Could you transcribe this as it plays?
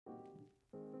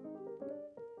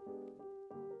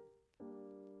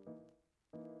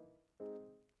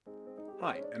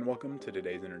Hi, and welcome to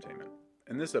today's entertainment.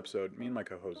 In this episode, me and my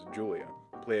co-host Julia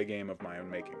play a game of my own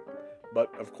making.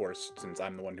 But of course, since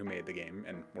I'm the one who made the game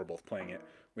and we're both playing it,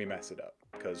 we mess it up,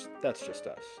 because that's just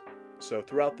us. So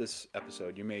throughout this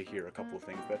episode, you may hear a couple of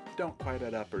things that don't quite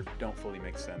add up or don't fully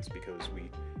make sense because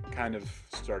we kind of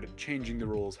started changing the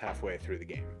rules halfway through the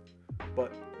game.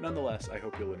 But nonetheless, I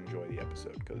hope you'll enjoy the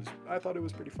episode, because I thought it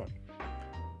was pretty funny.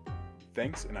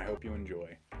 Thanks, and I hope you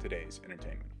enjoy today's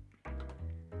entertainment.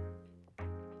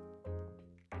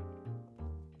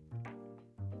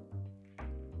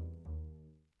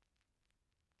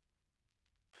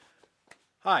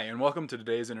 Hi, and welcome to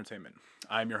today's entertainment.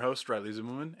 I'm your host, Riley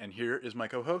Zimmerman, and here is my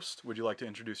co-host. Would you like to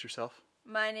introduce yourself?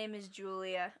 My name is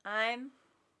Julia. I'm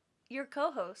your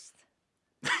co-host.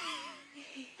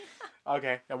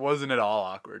 Okay, that wasn't at all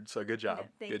awkward, so good job.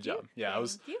 Yeah, good job. Yeah,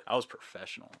 Thank you. I was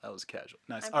professional. That was casual.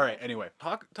 Nice. I'm All right, professional.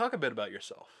 anyway, talk a bit about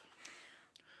yourself.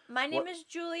 My name is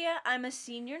Julia. I'm a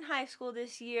senior in high school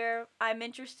this year. I'm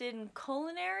interested in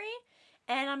culinary,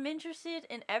 and I'm interested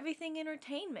in everything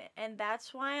entertainment, and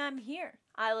that's why I'm here.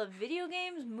 I love video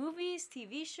games, movies,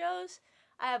 TV shows.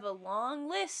 I have a long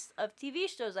list of TV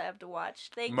shows I have to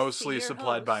watch. Thanks Mostly to your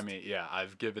supplied by host. me. Yeah,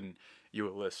 I've given you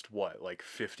a list, like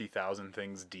 50,000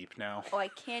 things deep now? Oh, I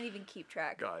can't even keep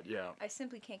track. God, yeah. I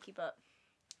simply can't keep up.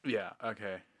 Yeah,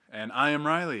 okay. And I am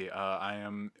Riley. I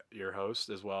am your host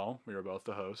as well. We are both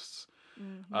the hosts.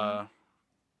 Mm-hmm.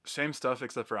 Same stuff,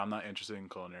 except for I'm not interested in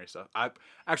culinary stuff.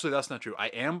 Actually, that's not true. I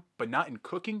am, but not in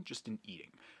cooking, just in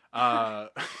eating.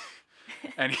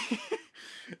 Any,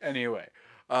 anyway,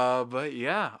 but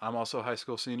yeah, I'm also a high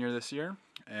school senior this year,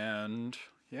 and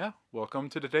yeah, welcome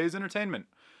to today's entertainment.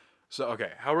 So,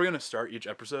 okay, how we're gonna start each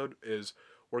episode is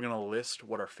we're gonna list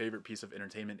what our favorite piece of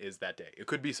entertainment is that day. It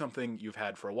could be something you've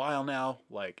had for a while now,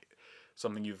 like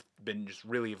something you've been just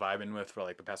really vibing with for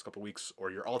like the past couple weeks, or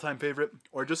your all-time favorite,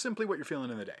 or just simply what you're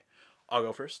feeling in the day. I'll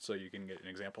go first so you can get an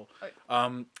example.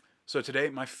 Okay. So today,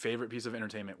 my favorite piece of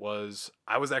entertainment was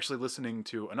I was actually listening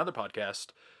to another podcast,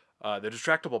 the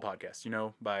Distractable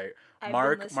podcast, by I've been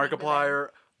Mark listening to them. Markiplier,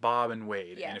 Bob, and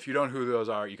Wade. Yeah. And if you don't know who those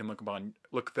are, you can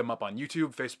look them up on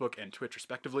YouTube, Facebook, and Twitch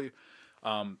respectively.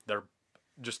 They're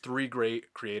just three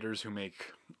great creators who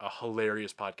make a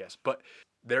hilarious podcast. But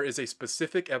there is a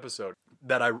specific episode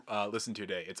that I listened to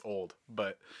today. It's old,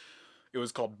 but it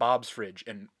was called Bob's Fridge,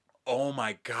 and oh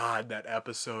my god, that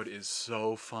episode is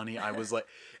so funny. I was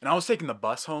taking the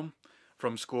bus home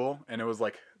from school, and it was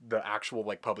like the actual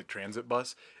like public transit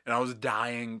bus, and I was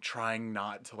dying trying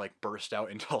not to like burst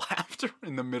out into laughter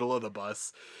in the middle of the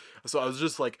bus. So I was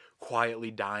just like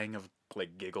quietly dying of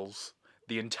like giggles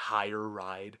the entire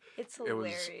ride. It's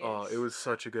hilarious. It was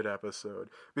such a good episode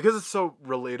because it's so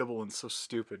relatable and so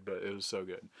stupid, but it was so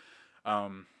good.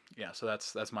 Yeah, so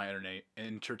that's my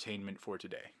entertainment for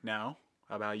today. Now,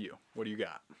 how about you? What do you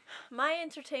got? My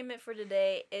entertainment for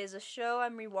today is a show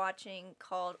I'm rewatching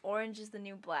called Orange is the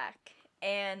New Black,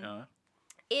 and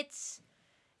it's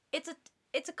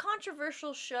a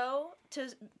controversial show to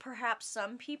perhaps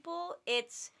some people.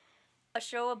 It's a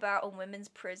show about a women's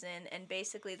prison and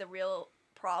basically the real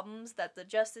problems that the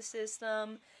justice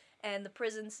system and the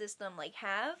prison system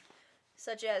have,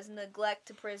 such as neglect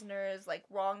to prisoners, like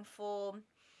wrongful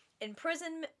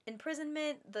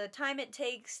imprisonment, the time it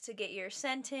takes to get your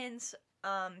sentence,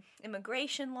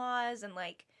 immigration laws, and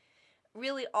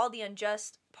really all the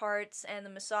unjust parts and the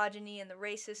misogyny and the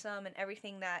racism and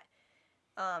everything that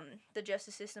the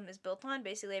justice system is built on,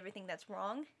 basically everything that's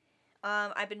wrong.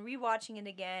 I've been rewatching it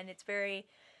again. It's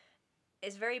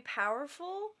very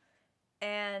powerful,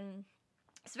 and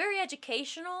it's very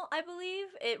educational, I believe.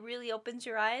 It really opens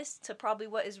your eyes to probably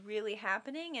what is really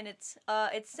happening, and it's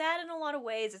sad in a lot of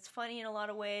ways. It's funny in a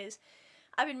lot of ways.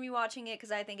 I've been rewatching it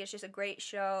because I think it's just a great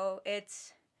show.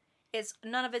 It's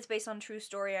none of it's based on true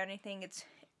story or anything.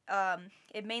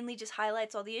 It mainly just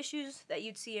highlights all the issues that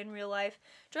you'd see in real life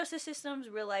justice systems,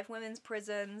 real life women's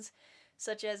prisons,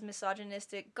 such as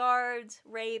misogynistic guards,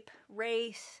 rape,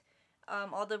 race,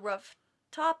 all the rough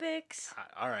topics.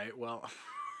 All right, well.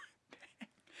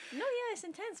 No, yeah, it's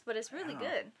intense, but it's really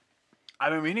good.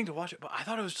 I've been meaning to watch it, but I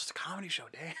thought it was just a comedy show.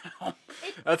 Damn.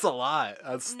 That's a lot.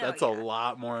 That's a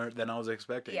lot more than I was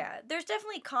expecting. Yeah, there's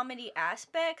definitely comedy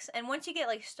aspects, and once you get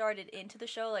started into the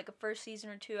show, like a first season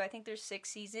or two, I think there's 6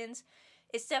 seasons.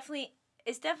 It's definitely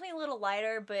a little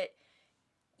lighter, but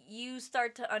you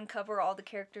start to uncover all the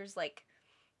characters,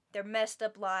 their messed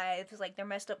up lives, their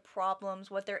messed up problems,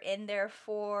 what they're in there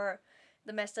for,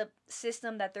 the messed up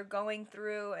system that they're going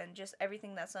through, and just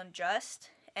everything that's unjust.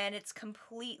 And it's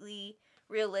completely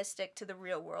realistic to the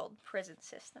real world prison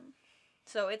system.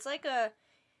 So it's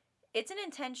it's an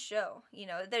intense show. You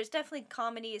know, there's definitely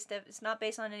comedy. It's not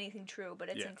based on anything true, but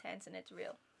it's Yeah. intense and it's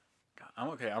real. God, I'm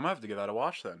okay. I'm gonna have to give that a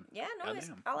watch then. Yeah, no,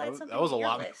 Goddamn. I'll That add was- something that was to a your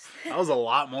lot. list. That was a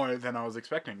lot more than I was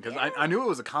expecting because Yeah. I knew it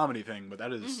was a comedy thing, but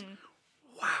that is Mhm.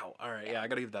 wow. All right, yeah, I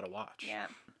gotta give that a watch. Yeah.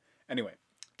 Anyway,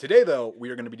 today though we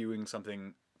are gonna be doing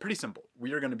something pretty simple.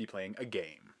 We are gonna be playing a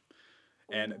game,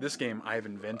 and this game I have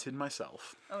invented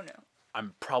myself. Oh no.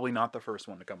 I'm probably not the first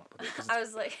one to come up with it because I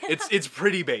was like. it's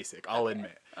pretty basic. I'll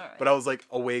admit. All right. But I was like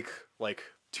awake like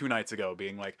 2 nights ago,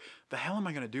 being like, "The hell am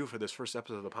I gonna do for this first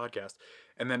episode of the podcast?"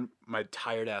 And then my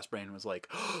tired ass brain was like,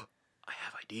 oh, "I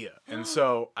have idea." And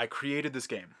so I created this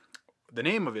game. The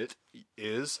name of it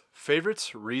is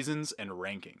Favorites, Reasons, and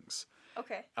Rankings.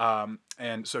 Okay.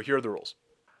 And so here are the rules.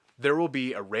 There will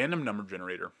be a random number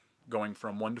generator going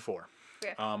from 1 to 4.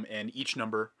 Yeah. And each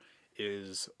number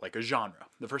is like a genre.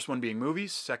 The first one being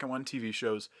movies, second one TV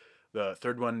shows, the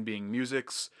third one being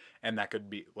musics, and that could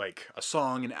be like a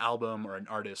song, an album, or an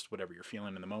artist, whatever you're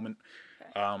feeling in the moment.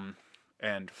 Okay.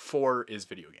 And 4 is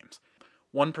video games.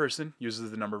 One person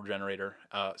uses the number generator,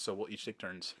 so we'll each take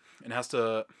turns, and has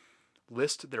to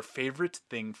list their favorite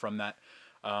thing from that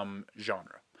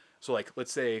genre. So like,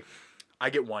 let's say I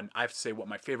get 1, I have to say what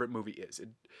my favorite movie is. It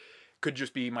could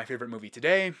just be my favorite movie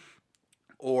today,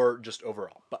 or just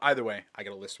overall. But either way, I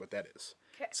gotta list what that is.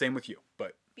 Okay. Same with you,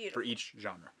 but Beautiful. for each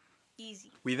genre.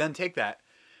 Easy. We then take that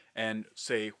and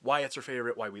say why it's our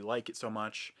favorite, why we like it so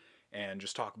much, and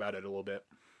just talk about it a little bit.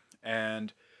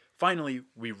 And finally,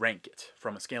 we rank it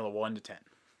from a scale of 1 to 10.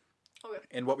 Okay.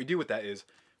 And what we do with that is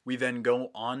we then go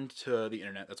on to the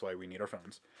internet, that's why we need our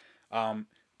phones,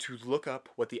 to look up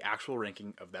what the actual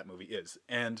ranking of that movie is.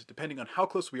 And depending on how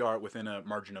close we are within a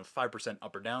margin of 5%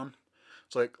 up or down,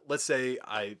 so like, let's say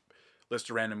I list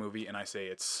a random movie and I say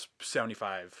it's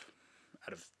 75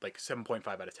 out of, like 7.5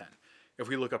 out of 10. If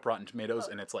we look up Rotten Tomatoes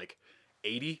and it's like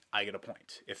 80, I get a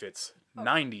point. If it's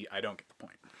 90, I don't get the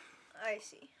point. I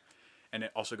see. And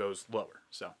it also goes lower.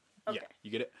 So, yeah, Okay.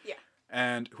 you get it? Yeah.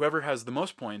 And whoever has the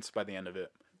most points by the end of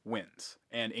it wins.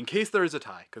 And in case there is a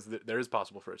tie, because there is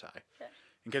possible for a tie, Okay.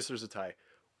 in case there's a tie,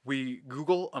 we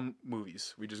Google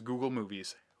movies. We just Google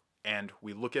movies, and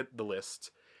we look at the list,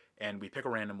 and we pick a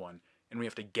random one, and we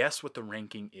have to guess what the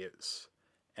ranking is.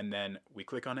 And then we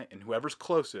click on it, and whoever's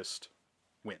closest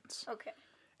wins. Okay.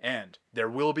 And there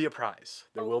will be a prize.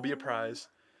 There will be a Oh. prize,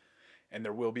 and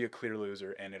there will be a clear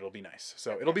loser, and it'll be nice.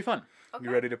 So it'll be fun. Okay.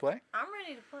 You ready to play? I'm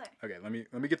ready to play. Okay, let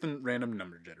me get the random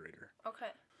number generator. Okay.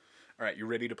 All right, you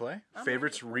ready to play? I'm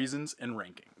Favorites, ready to play. reasons, and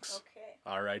rankings. Okay.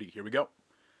 Alrighty, here we go.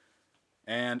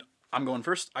 And I'm going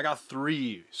first. I got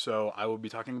 3, so I will be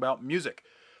talking about music.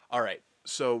 All right,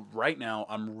 so right now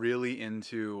I'm really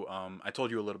into. I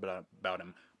told you a little bit about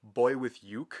him. Boy with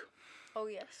Uke. Oh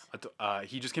yes.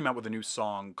 He just came out with a new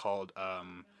song called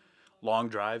Long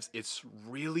Drives. It's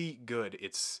really good.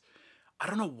 I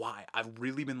don't know why. I've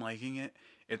really been liking it.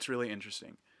 It's really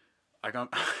interesting. Like I'm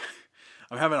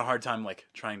having a hard time like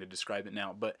trying to describe it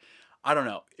now, but I don't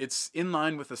know. It's in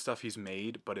line with the stuff he's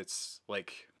made, but it's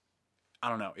like I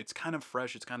don't know. It's kind of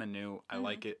fresh. It's kind of new. I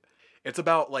like it. It's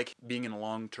about like being in a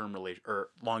long-term or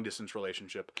long-distance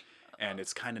relationship, and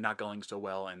it's kind of not going so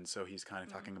well, and so he's kind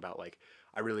of talking about like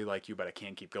I really like you, but I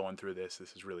can't keep going through this.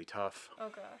 This is really tough. Oh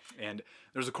gosh. And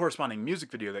there's a corresponding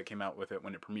music video that came out with it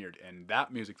when it premiered, and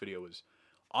that music video was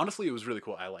honestly it was really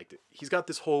cool. I liked it. He's got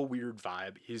this whole weird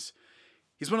vibe. He's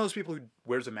one of those people who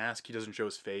wears a mask. He doesn't show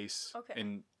his face. Okay.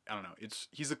 And I don't know. It's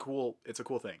a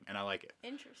cool thing, and I like it.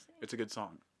 Interesting. It's a good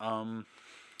song.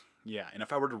 Yeah. And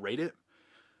if I were to rate it,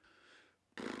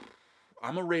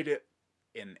 I'm gonna rate it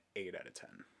an 8 out of 10.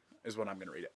 Is what I'm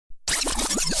gonna rate it.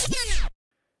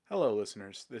 Hello,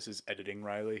 listeners. This is Editing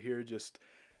Riley here, just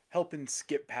helping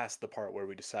skip past the part where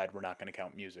we decide we're not going to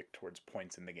count music towards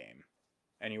points in the game.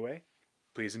 Anyway,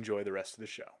 please enjoy the rest of the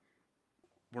show.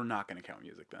 We're not going to count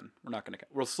music then. We're not going to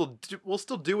count. We'll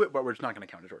still do it, but we're just not going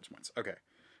to count it towards points. Okay,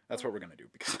 that's what we're going to do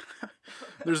because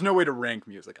there's no way to rank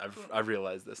music. I've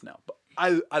realized this now. But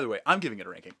either way, I'm giving it a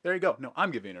ranking. There you go. No,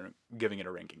 I'm giving it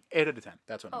a ranking. 8 out of 10.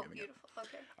 That's what I'm giving beautiful.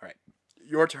 Okay. it. All right,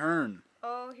 your turn.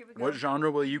 Oh, here we go. What genre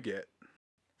will you get?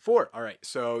 4. All right.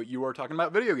 So you are talking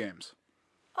about video games.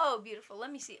 Oh, beautiful.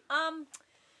 Let me see.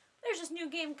 There's this new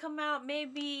game come out.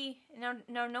 Maybe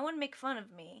no one make fun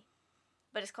of me,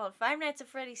 but it's called Five Nights at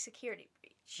Freddy's Security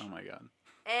Breach. Oh my god.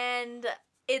 And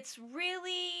it's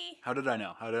really. How did I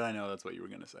know? How did I know that's what you were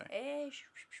gonna say?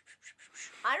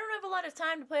 I don't have a lot of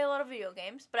time to play a lot of video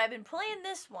games, but I've been playing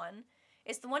this one.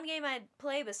 It's the one game I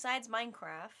play besides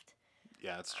Minecraft.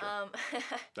 Yeah, that's true.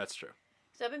 That's true.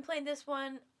 So I've been playing this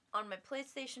one on my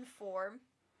PlayStation 4.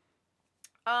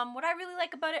 What I really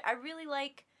like about it, I really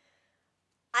like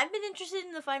I've been interested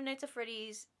in the Five Nights at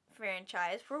Freddy's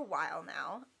franchise for a while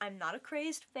now. I'm not a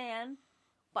crazed fan,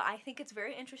 but I think it's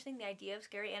very interesting. The idea of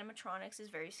scary animatronics is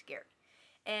very scary.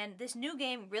 And this new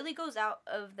game really goes out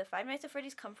of the Five Nights at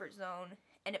Freddy's comfort zone,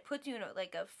 and it puts you in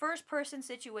a first-person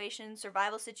situation,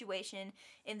 survival situation,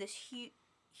 in this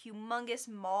humongous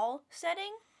mall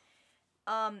setting,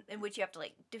 in which you have to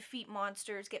defeat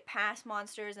monsters, get past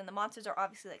monsters, and the monsters are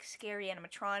obviously scary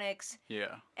animatronics.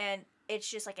 Yeah. And it's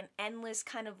just an endless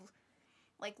kind of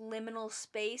liminal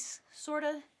space sort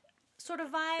of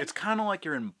vibe. It's kind of like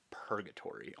you're in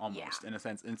purgatory almost, in a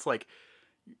sense. And it's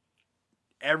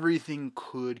everything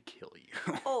could kill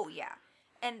you. Oh yeah,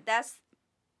 and that's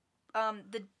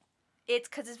it's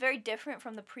because it's very different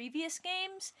from the previous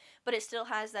games, but it still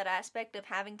has that aspect of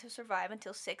having to survive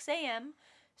until 6 a.m.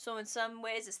 So in some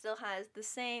ways, it still has the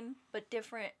same but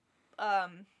different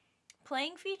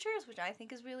playing features, which I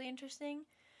think is really interesting.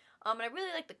 And I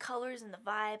really like the colors and the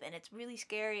vibe, and it's really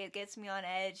scary. It gets me on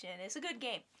edge, and it's a good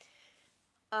game.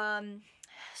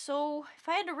 So if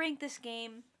I had to rank this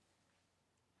game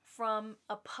from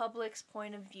a public's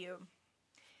point of view,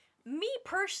 me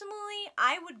personally,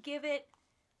 I would give it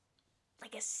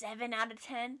a 7 out of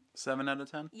 10. 7 out of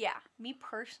 10? Yeah, me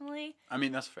personally. I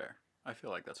mean, that's fair. I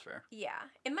feel like that's fair. Yeah.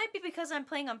 It might be because I'm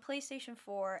playing on PlayStation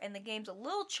 4 and the game's a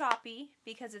little choppy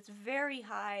because it's very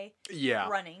high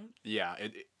running. Yeah,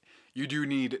 you do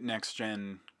need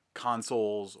next-gen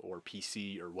consoles or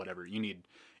PC or whatever. You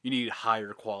need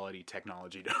higher quality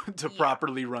technology to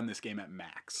properly run this game at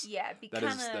max. Yeah, it'd be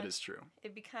that is true.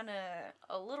 It'd be kind of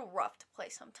a little rough to play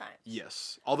sometimes.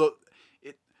 Yes. Although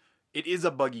it is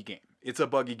a buggy game. It's a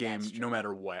buggy game no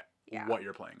matter what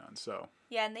you're playing on. So.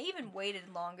 Yeah, and they even waited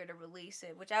longer to release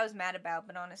it, which I was mad about,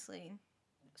 but honestly,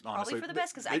 it's probably for the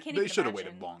best because I can't even imagine. They should have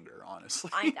waited longer, honestly.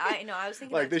 I know, I was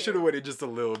thinking they should have waited just a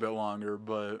little bit longer,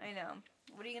 but. I know.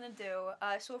 What are you going to do?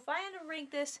 So if I had to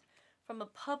rank this from a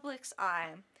public's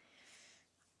eye,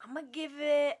 I'm gonna give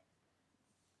it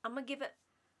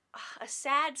a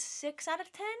sad 6 out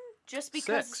of 10, just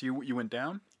because 6. You went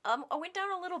down? I went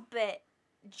down a little bit,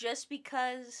 just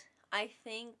because I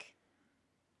think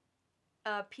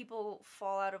people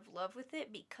fall out of love with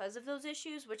it because of those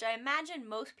issues, which I imagine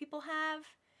most people have,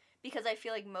 because I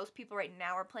feel like most people right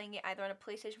now are playing it either on a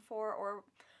PlayStation 4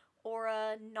 or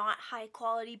a not high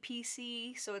quality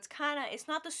PC, so it's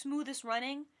not the smoothest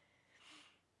running.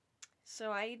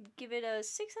 So I'd give it a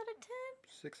 6 out of 10.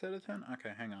 6 out of 10?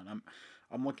 Okay, hang on.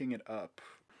 I'm looking it up.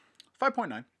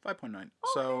 5.9. 5.9. Okay.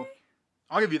 So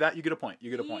I'll give you that. You get a point.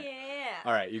 You get a point. Yeah.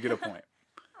 All right, you get a point.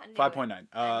 5.9.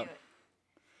 I knew it.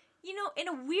 You know, in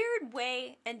a weird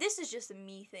way, and this is just a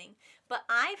me thing, but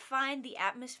I find the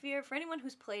atmosphere, for anyone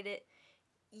who's played it,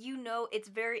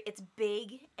 it's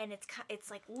big, and it's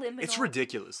liminal. It's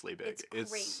ridiculously big.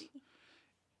 It's crazy.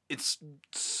 It's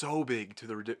so big to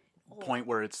the point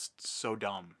where it's so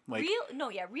dumb.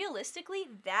 Realistically,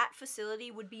 that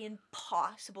facility would be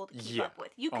impossible to keep up with.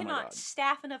 You cannot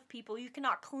staff enough people. You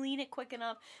cannot clean it quick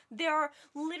enough. There are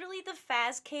literally the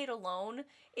Fazcade alone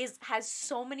has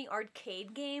so many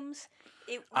arcade games.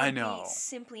 It would be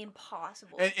simply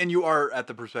impossible. And you are at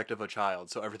the perspective of a child,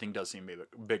 so everything does seem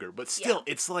bigger. But still,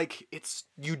 it's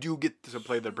you do get to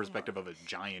play the perspective of a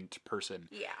giant person.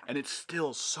 Yeah. And it's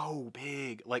still so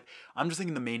big. I'm just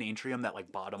thinking the main atrium, that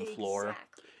bottom floor,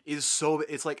 is so.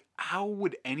 It's how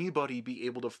would anybody be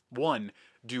able to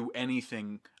do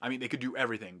anything? I mean, they could do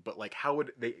everything, but how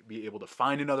would they be able to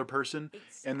find another person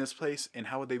in this place, and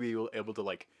how would they be able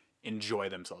to enjoy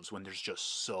themselves when there's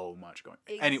just so much going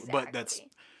on? Anyway, but that's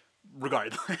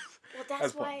regardless. Well,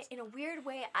 that's why, in a weird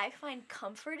way, I find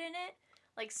comfort in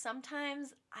it.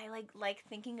 Sometimes I like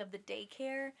thinking of the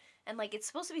daycare, and it's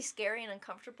supposed to be scary and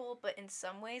uncomfortable, but in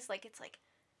some ways,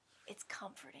 it's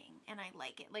comforting, and I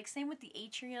like it. Same with the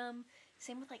atrium,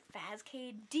 same with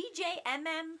Fazcade, DJ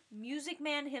Music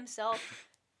Man himself.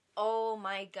 Oh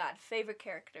my god, favorite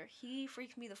character. He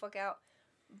freaks me the fuck out,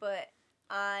 but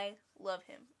I love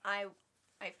him. I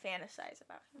fantasize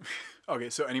about him. Okay,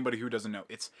 so anybody who doesn't know,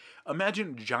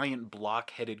 imagine giant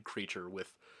block-headed creature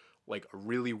with a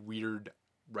really weird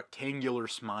rectangular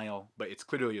smile, but it's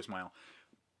clearly a smile.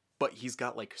 But he's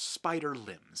got spider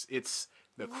limbs. It's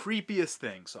the creepiest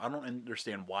thing. So I don't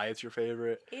understand why it's your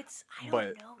favorite. I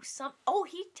don't know.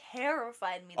 He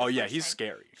terrified me. He's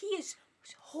scary. He is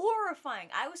horrifying.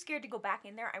 I was scared to go back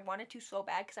in there. I wanted to so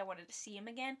bad because I wanted to see him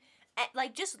again.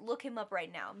 Just look him up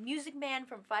right now. Music Man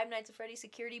from Five Nights at Freddy's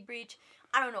Security Breach.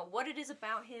 I don't know what it is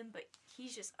about him, but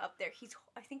he's just up there.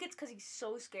 I think it's because he's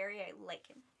so scary. I like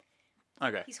him.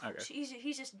 Okay.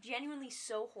 He's just genuinely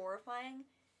so horrifying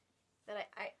that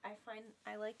I find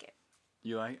I like it.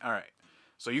 You like? All right.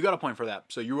 So you got a point for that.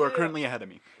 So you are Yeah. currently ahead of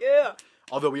me. Yeah.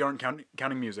 Although we aren't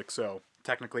counting music, so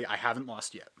technically I haven't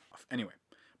lost yet. Anyway,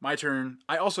 my turn.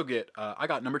 I also get, I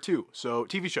got number 2. So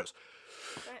TV shows.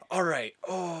 Right. All right.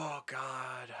 Oh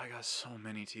God, I got so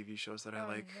many TV shows that I Oh,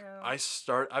 like. no. I've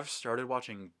started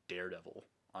watching Daredevil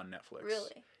on Netflix.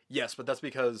 Really? Yes, but that's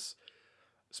because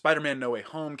Spider-Man No Way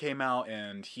Home came out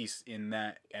and he's in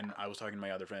that, and I was talking to my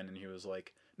other friend and he was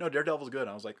like, "No, Daredevil's good."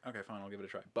 I was like, "Okay, fine, I'll give it a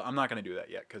try." But I'm not gonna do that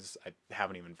yet because I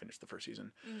haven't even finished the first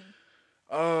season.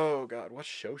 Oh God, what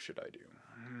show should I do?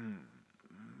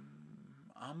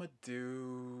 I'ma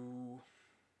do.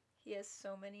 He has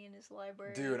so many in his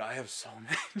library. Dude, I have so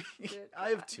many. Good I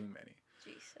have God. too many.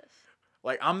 Jesus.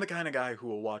 Like, I'm the kind of guy who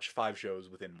will watch 5 shows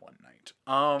within one night.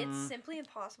 It's simply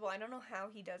impossible. I don't know how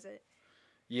he does it.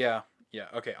 Yeah.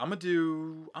 Okay, I'm gonna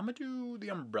do The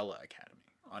Umbrella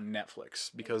Academy on Netflix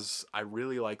because I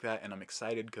really like that and I'm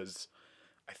excited because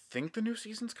I think the new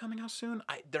season's coming out soon.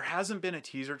 There hasn't been a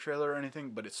teaser trailer or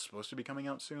anything, but it's supposed to be coming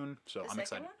out soon, so I'm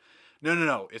excited. One?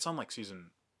 No. It's on like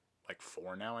season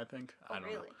 4 now, I think. Oh, I don't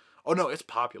really? know. Oh no, it's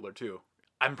popular too.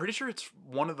 I'm pretty sure it's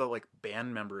one of the like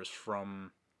band members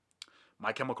from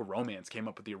My Chemical Romance came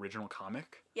up with the original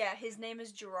comic. Yeah, his name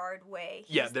is Gerard Way.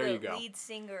 He's Yeah, there you go. the lead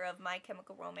singer of My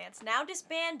Chemical Romance. Now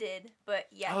disbanded, but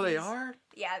yeah. Oh, they are?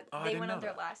 Yeah, Oh, I they didn't went know on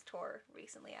their that. last tour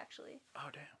recently, actually. Oh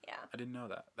damn. Yeah. I didn't know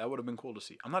that. That would have been cool to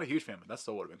see. I'm not a huge fan, but that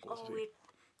still would have been cool to Oh, see. it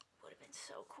would have been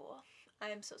so cool. I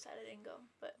am so sad I didn't go,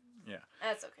 but Yeah.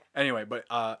 that's okay. Anyway, but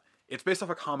it's based off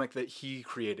a comic that he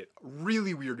created.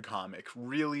 Really weird comic,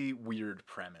 really weird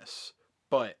premise.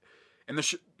 But and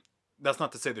that's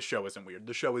not to say the show isn't weird.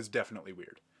 The show is definitely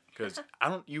weird because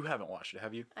you haven't watched it,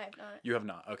 have you? I have not. You have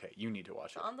not. Okay, you need to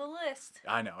watch It's it. on the list.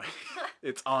 I know.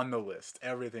 It's on the list.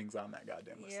 Everything's on that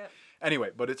goddamn list. Yep. Anyway,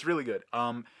 but it's really good.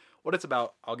 What it's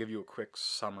about, I'll give you a quick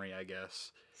summary, I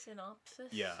guess.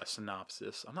 Synopsis? Yeah, a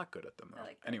synopsis. I'm not good at them though. I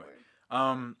like that Anyway,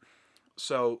 word.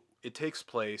 so it takes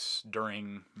place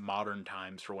during modern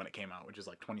times for when it came out, which is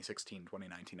like 2016,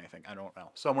 2019, I think. I don't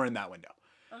know. Somewhere in that window.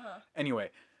 Uh-huh.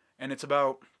 Anyway, and it's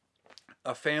about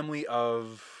a family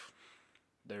of,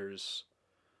 there's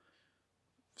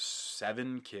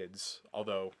 7 kids,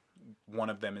 although one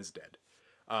of them is dead,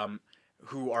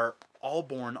 who are all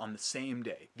born on the same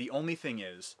day. The only thing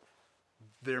is,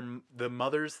 the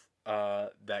mothers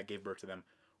that gave birth to them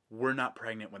were not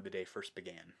pregnant when the day first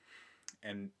began.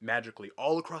 And magically,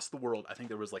 all across the world, I think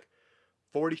there was like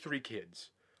 43 kids,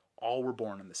 all were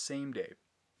born on the same day,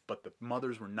 but the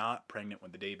mothers were not pregnant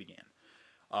when the day began.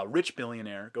 A rich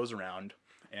billionaire goes around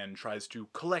and tries to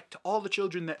collect all the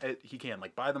children that he can,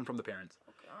 like buy them from the parents,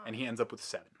 and he ends up with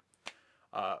 7.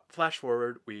 Flash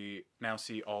forward, we now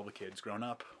see all the kids grown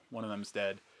up. One of them's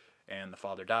dead, and the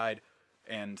father died,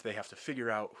 and they have to figure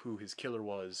out who his killer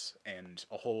was, and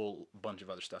a whole bunch of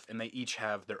other stuff. And they each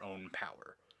have their own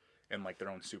power, and like their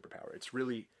own superpower. It's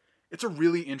a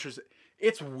really interesting.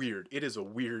 It's weird. It is a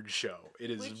weird show. It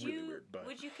is really weird. But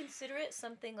would you consider it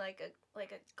something like a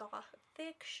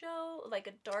gothic show, like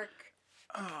a dark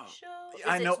show?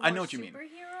 I know more what you mean.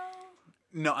 Superhero?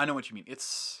 No, I know what you mean.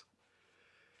 It's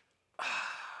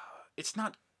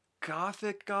not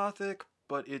gothic,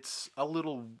 but it's a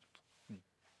little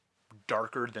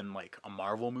darker than like a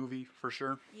Marvel movie for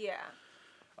sure. Yeah.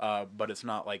 But it's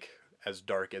not like as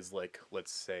dark as like,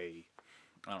 let's say,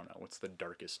 I don't know, what's the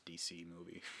darkest DC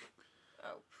movie?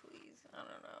 Oh please, I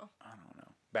don't know.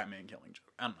 Batman Killing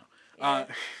Joke. I don't know. Yeah.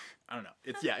 I don't know.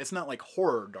 It's not like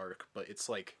horror dark, but it's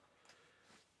like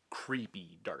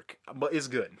creepy dark. But it's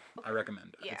good. I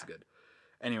recommend it. Yeah. It's good.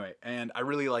 Anyway, and I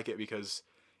really like it because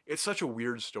it's such a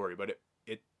weird story, but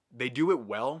they do it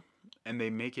well and they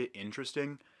make it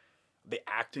interesting. The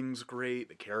acting's great,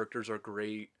 the characters are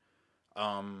great.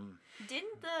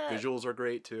 Didn't the Visuals are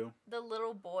great too. the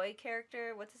little boy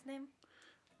character, what's his name?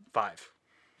 5.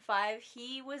 5.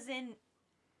 He was in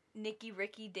Nicky,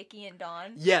 Ricky, Dickie, and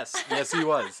Dawn. Yes, he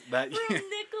was. That From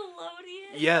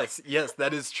Nickelodeon. Yes,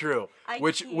 that is true.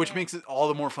 Which can't. makes it all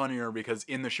the more funnier because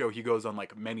in the show he goes on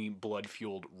like many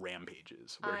blood-fueled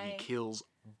rampages where he I- kills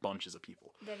bunches of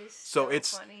people. That is So so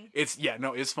it's funny.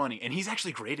 it's funny and he's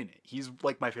actually great in it. He's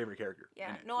like my favorite character. Yeah.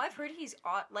 in it. No, I've heard he's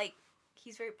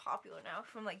very popular now,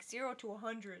 from like 0 to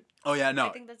 100. Oh yeah, no.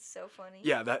 I think that's so funny.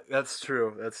 Yeah, that's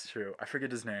true. That's true. I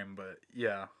forget his name, but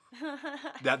yeah.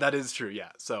 That is true. Yeah.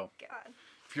 So God.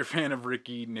 if you're a fan of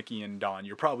Ricky, Nikki, and Dawn,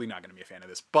 you're probably not going to be a fan of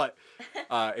this. But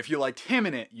if you liked him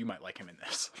in it, you might like him in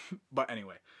this. But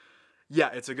anyway, yeah,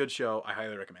 it's a good show. I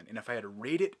highly recommend. And if I had to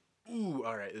rate it,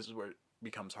 all right, this is where it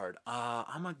becomes hard.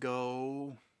 I'm going to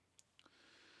go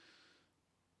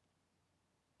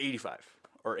 85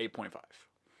 or 8.5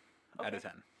 out of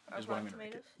 10 is what I'm going to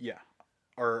rate it. Yeah.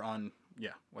 Or on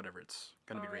yeah, whatever it's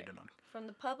gonna be All right. rated on. From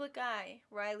the public eye,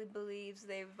 Riley believes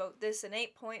they vote this an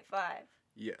 8.5.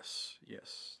 Yes,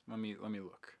 yes. Let me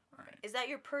look. All right. Is that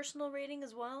your personal rating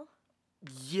as well?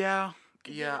 Yeah,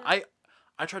 Could yeah. you-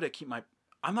 I try to keep my.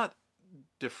 I'm not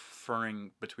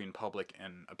deferring between public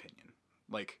and opinion.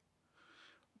 Like,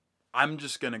 I'm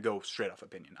just gonna go straight off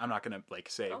opinion. I'm not gonna like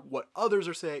say Oh. what others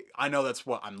are saying. I know that's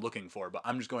what I'm looking for, but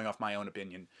I'm just going off my own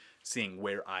opinion, seeing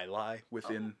where I lie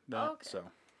within that. okay.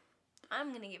 So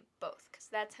I'm gonna give both because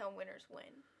that's how winners win.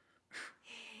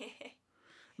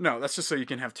 no, that's just so you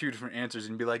can have two different answers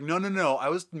and be like, no. I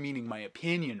was meaning my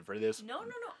opinion for this. No.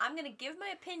 I'm gonna give my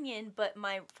opinion, but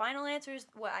my final answer is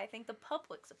what I think the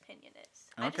public's opinion is.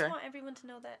 I Okay. just want everyone to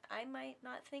know that I might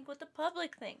not think what the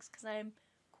public thinks because I'm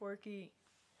quirky.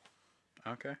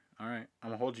 Okay. All right. I'm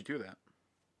gonna hold you to that.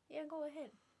 Yeah, go ahead.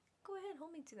 Go ahead,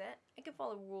 hold me to that. I can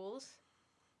follow rules.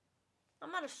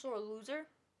 I'm not a sore loser.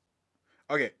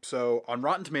 Okay. So on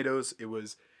Rotten Tomatoes, it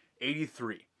was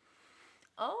 83.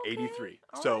 Oh, okay. 83.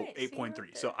 All So right, 8.3.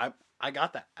 see, So I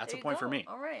got that. That's there a you point for go. me.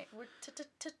 All right, we're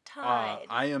tied.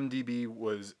 IMDb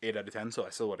was 8 out of 10, so I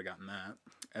still would have gotten that.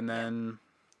 And then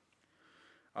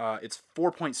it's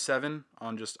 4.7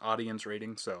 on just audience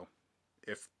rating. So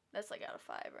if That's like out of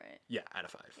 5, right? yeah, out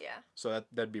of 5. Yeah, So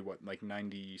that'd be what, like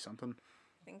 90 something.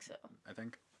 I think so. I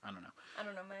think. I don't know. I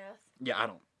don't know math. Yeah,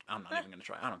 I'm not even gonna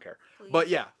try. I don't care. Please. But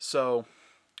yeah. So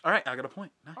all right, I got a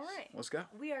point. Nice. All right. Let's go.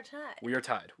 We are tied. We are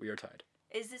tied. We are tied.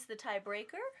 Is this the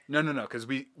tiebreaker? No, because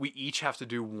we each have to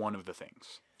do one of the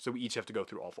things. So we each have to go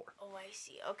through all 4. Oh, I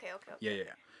see. Okay. Yeah.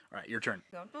 All right, your turn.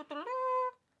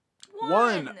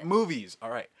 One. Movies. All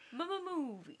right.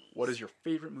 Movies. What is your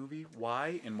favorite movie?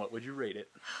 Why? And what would you rate it?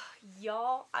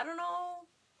 Y'all? I don't know.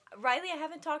 Riley, I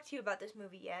haven't talked to you about this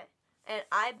movie yet, and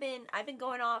I've been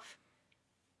going off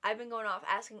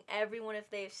asking everyone if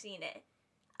they've seen it.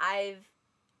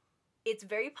 It's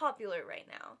very popular right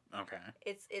now. Okay.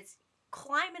 It's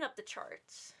climbing up the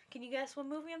charts. Can you guess what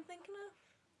movie I'm thinking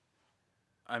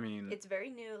of? I mean, It's very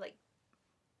new. Like,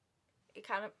 it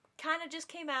kind of just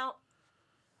came out.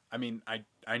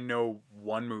 I know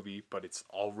one movie, but it's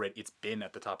been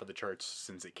at the top of the charts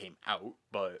since it came out.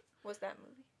 But What's that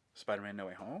movie? Spider-Man: No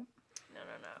Way Home. No.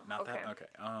 Not Okay. that. Okay.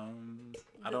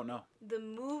 I don't know. The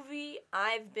movie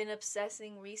I've been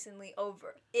obsessing recently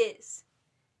over is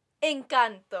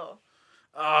Encanto.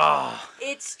 Ah.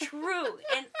 It's true,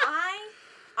 and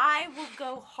I will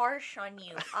go harsh on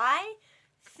you. I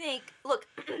think. Look,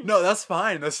 No, that's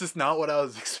fine. That's just not what I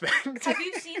was expecting. have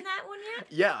you seen that one yet?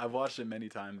 Yeah, I've watched it many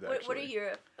times. Actually. What are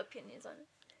your opinions on it?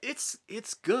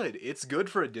 It's good. It's good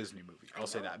for a Disney movie. I'll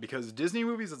say know. that because Disney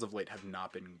movies as of late have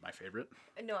not been my favorite.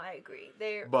 No, I agree.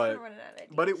 They're But- kind of running out of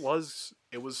ideas. But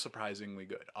it was surprisingly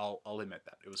good. I'll admit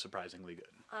that. It was surprisingly good.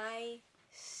 I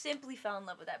simply fell in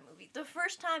love with that movie. The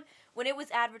first time when it was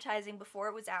advertising before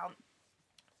it was out,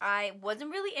 I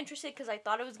wasn't really interested because I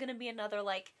thought it was gonna be another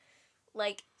like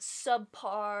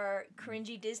subpar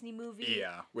cringy Disney movie.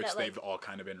 Yeah, which that, like- they've all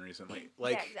kind of been recently. Yeah,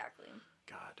 Like exactly.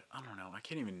 God, I don't know. I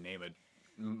can't even name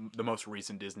the most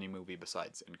recent Disney movie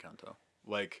besides Encanto.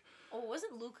 Like Oh,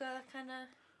 wasn't Luca kind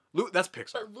of? That's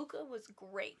Pixar. But Luca was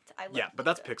great. I loved Yeah, but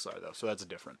that's Luca. Pixar though, so that's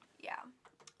different. Yeah.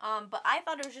 But I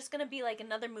thought it was just gonna be like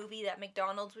another movie that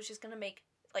McDonald's was just gonna make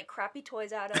like crappy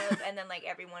toys out of, and then like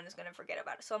everyone is gonna forget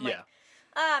about it. So I'm like, Yeah.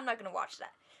 I'm not gonna watch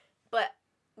that. But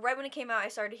right when it came out, I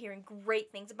started hearing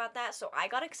great things about that, so I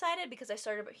got excited because I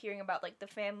started hearing about like the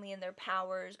family and their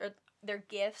powers or their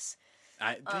gifts.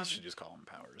 They should just call them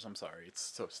powers. I'm sorry, it's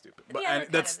so stupid. But Yeah, they're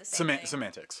kind that's of the same thing.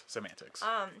 semantics.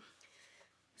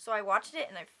 So I watched it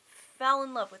and I fell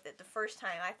in love with it the first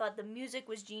time. I thought the music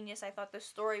was genius. I thought the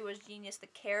story was genius. The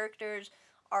characters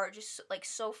are just like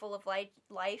so full of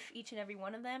life, each and every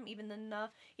one of them, even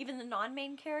the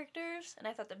non-main characters. And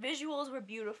I thought the visuals were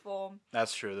beautiful.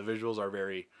 That's true. The visuals are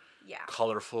very Yeah.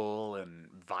 colorful and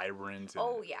vibrant. And,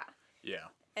 Oh yeah. yeah.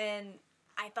 And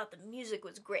I thought the music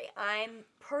was great. I'm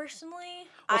personally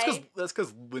That's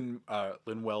because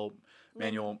Lin-Manuel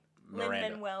Miranda.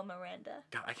 Lin-Manuel Miranda.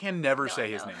 God, I can never No, say I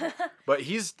his know. name, but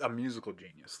he's a musical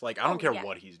genius. Like I don't Oh, care yeah.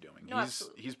 what he's doing. No,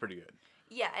 absolutely. He's pretty good.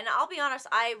 Yeah, and I'll be honest,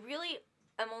 I really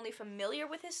am only familiar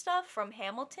with his stuff from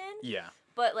Hamilton. Yeah.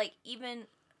 But like even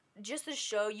just the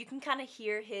show, you can kind of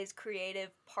hear his creative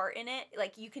part in it.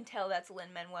 Like you can tell that's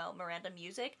Lin-Manuel Miranda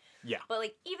music. Yeah. But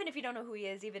like even if you don't know who he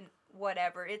is, even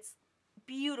whatever, it's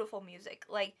beautiful music.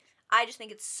 Like I just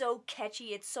think it's so catchy.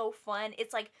 It's so fun.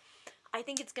 It's like I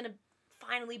think it's gonna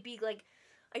finally be like.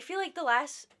 I feel like the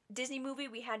last Disney movie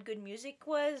we had good music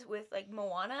was with like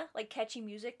Moana, like catchy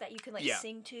music that you can like Yeah.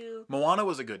 sing to. Moana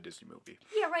was a good Disney movie.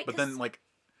 Yeah, right. But 'cause- then like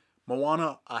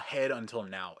Moana ahead until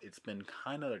now, it's been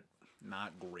kind of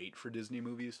not great for Disney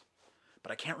movies.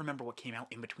 But I can't remember what came out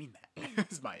in between that.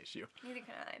 Is my issue. Neither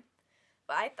can I.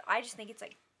 But I just think it's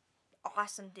like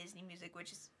awesome Disney music,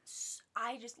 which is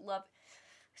I just love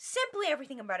simply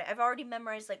everything about it. I've already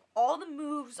memorized like all the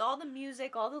moves, all the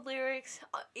music, all the lyrics,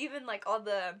 even like all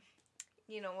the,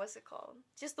 what's it called?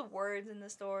 Just the words in the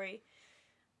story.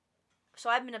 So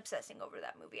I've been obsessing over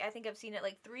that movie. I think I've seen it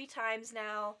like 3 times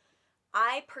now.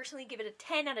 I personally give it a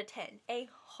 10 out of 10. A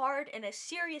hard and a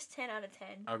serious 10 out of 10.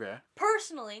 Okay.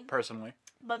 Personally.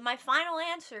 But my final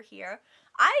answer here,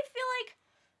 I feel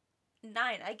like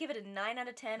 9. I give it a 9 out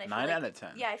of 10. 9 out of 10.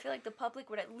 Yeah, I feel like the public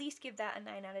would at least give that a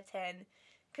 9 out of 10.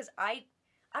 Because I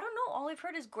don't know, all I've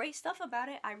heard is great stuff about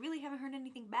it. I really haven't heard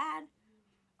anything bad.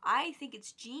 I think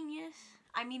it's genius.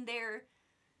 I mean,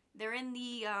 they're in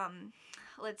the,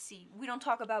 let's see, We Don't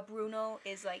Talk About Bruno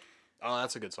is like, oh,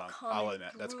 that's a good song. I'll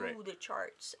admit, that's great. the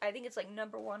charts. I think it's like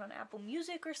number 1 on Apple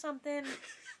Music or something.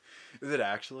 Is it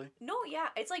actually? No, yeah,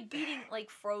 it's like beating like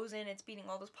Frozen. It's beating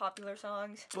all those popular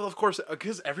songs. Well, of course,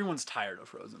 because everyone's tired of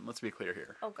Frozen. Let's be clear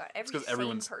here. Oh god, every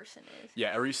sane person is.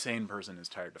 Yeah, every sane person is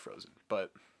tired of Frozen.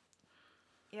 But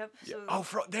yep. Yeah.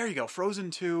 So There you go.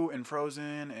 Frozen 2 and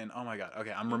Frozen and oh my god.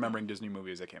 Okay, I'm remembering Disney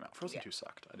movies that came out. Frozen 2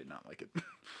 sucked. I did not like it.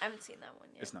 I haven't seen that one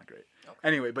yet. It's not great. Okay.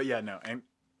 Anyway, but yeah, no, and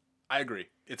I agree.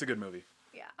 It's a good movie.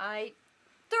 Yeah, I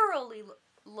thoroughly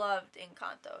loved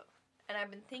Encanto, and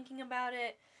I've been thinking about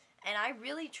it, and I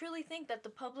really truly think that the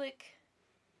public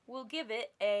will give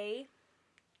it a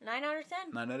 9 out of 10.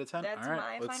 9 out of 10. That's all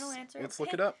right, my final answer. Let's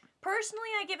look it up. Personally,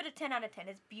 I give it a 10 out of 10.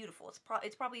 It's beautiful.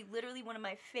 It's probably literally one of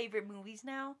my favorite movies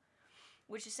now,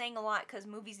 which is saying a lot because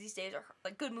movies these days are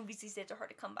like good movies these days are hard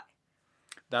to come by.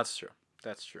 That's true.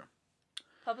 That's true.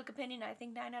 Public opinion, I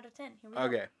think 9 out of 10. Here we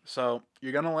Okay, so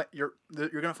you're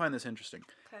gonna find this interesting.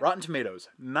 Okay. Rotten Tomatoes,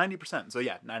 90%. So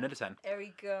yeah, 9 out of 10. There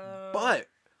we go. But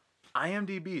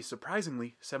IMDb,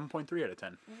 surprisingly, 7.3 out of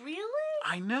 10. Really?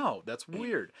 I know, that's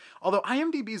weird. Although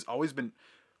IMDb's always been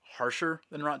harsher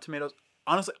than Rotten Tomatoes.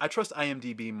 Honestly, I trust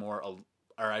IMDb more, or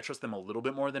I trust them a little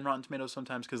bit more than Rotten Tomatoes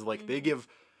sometimes, because like they give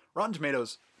Rotten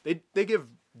Tomatoes, they give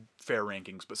fair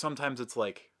rankings, but sometimes it's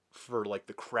like for like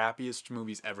the crappiest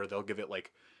movies ever, they'll give it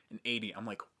like an 80. I'm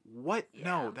like, what? Yeah.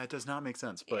 No, that does not make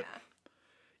sense. But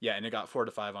yeah, and it got 4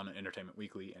 to 5 on Entertainment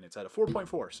Weekly, and it's at a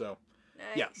 4.4. So nice.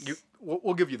 yeah,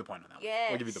 we'll give you the point on that one.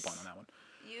 Yes. We'll give you the point on that one.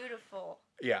 Beautiful.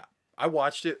 Yeah, I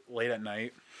watched it late at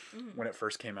night when it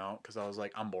first came out because I was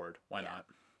like, I'm bored. Why not?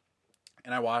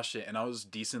 And I watched it, and I was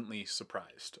decently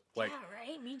surprised. Like,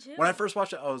 yeah, right. Me too. when I first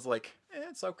watched it, I was like,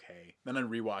 it's okay. Then I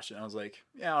rewatched it, and I was like,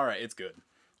 yeah, all right, it's good.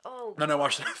 Oh. Then I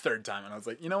watched it a third time, and I was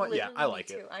like, you know what? Literally, yeah, I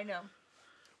like me too. it. I know.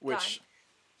 Which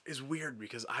is weird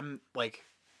because I'm like,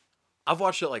 I've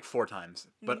watched it like 4 times,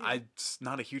 but I'm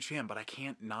not a huge fan. But I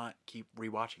can't not keep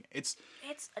rewatching it. It's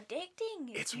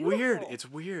addicting. It's weird. beautiful.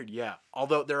 It's weird. Yeah.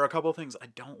 Although there are a couple of things I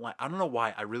don't like. I don't know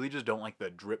why. I really just don't like the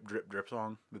drip drip drip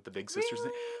song that the Big Sisters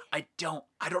sing. I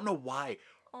don't know why.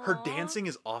 Her dancing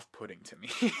is off-putting to me.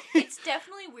 It's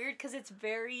definitely weird because it's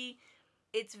very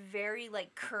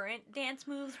like current dance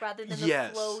moves rather than the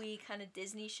flowy kind of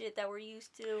Disney shit that we're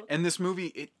used to. And this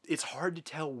movie, it's hard to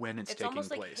tell when it's taking place.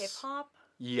 It's almost like hip hop.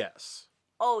 Yes.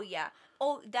 Oh yeah.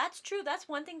 Oh, that's true. That's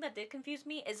one thing that did confuse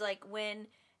me is like when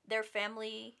their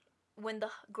family, when the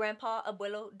grandpa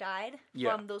abuelo died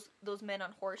from those men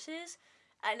on horses,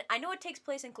 and I know it takes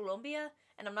place in Colombia,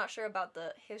 and I'm not sure about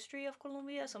the history of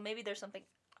Colombia, so maybe there's something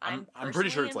I'm pretty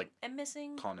sure it's like am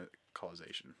missing.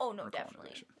 Colonization. Oh no,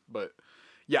 definitely. But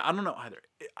yeah, I don't know either.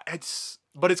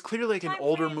 But it's clearly like an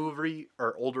older movie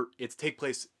or older. It's take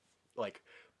place like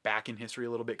back in history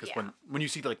a little bit because when you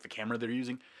see like the camera they're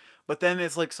using, but then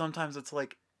it's like sometimes it's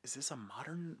like, is this a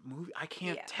modern movie? I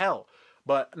can't tell.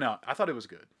 But no, I thought it was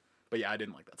good. But yeah, I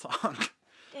didn't like that song.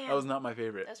 Damn. That was not my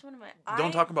favorite. That's one of my.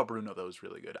 Don't Talk About Bruno though is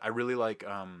really good. I really like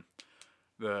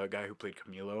the guy who played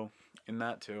Camilo in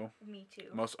that too. Me too.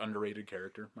 Most underrated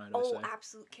character, might I say. Oh,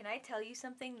 absolutely. Can I tell you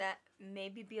something that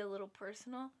maybe be a little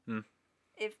personal?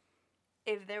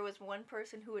 If there was one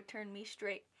person who would turn me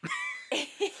straight.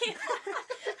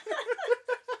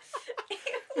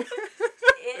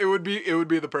 It would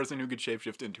be the person who could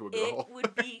shapeshift into a girl. It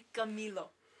would be Camilo.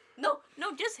 No,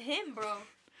 just him, bro.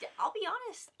 I'll be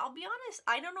honest.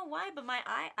 I don't know why, but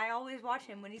I always watch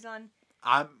him when he's on.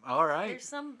 I'm all right. There's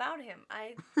something about him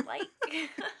I like.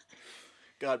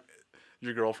 God,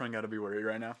 your girlfriend got to be worried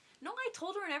right now. No, I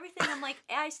told her and everything. I'm like,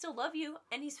 I still love you,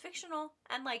 and he's fictional,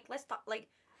 and like, let's talk. Like,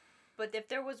 but if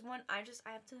there was one, I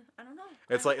have to. I don't know.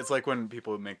 It's like when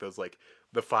people make those like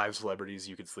the 5 celebrities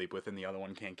you could sleep with and the other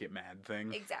one can't get mad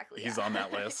thing. Exactly. He's on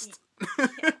that list.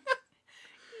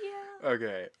 Yeah.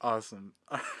 Okay. Awesome.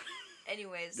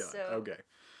 Anyways, God, so okay.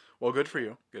 Well, good for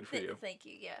you. Good for you. Thank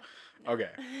you. Yeah. Okay.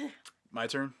 My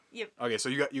turn? Yep. Okay, so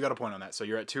you got a point on that. So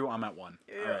you're at 2, I'm at 1.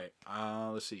 Yeah. All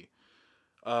right. Let's see.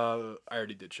 I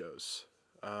already did shows.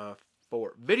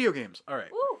 4. Video games. All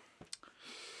right. Woo.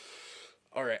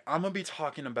 All right. I'm going to be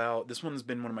talking about, this one's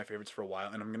been one of my favorites for a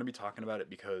while, and I'm going to be talking about it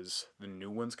because the new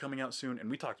one's coming out soon, and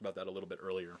we talked about that a little bit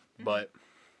earlier. But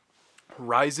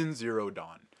Horizon Zero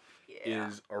Dawn Yeah.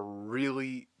 is a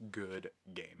really good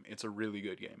game. It's a really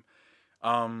good game.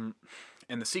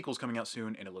 And the sequel's coming out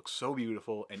soon, and it looks so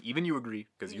beautiful, and even you agree,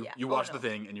 because you, Yeah. you Oh, watched no. the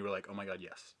thing, and you were like, oh my god,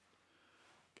 yes.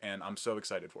 And I'm so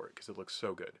excited for it, because it looks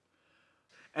so good.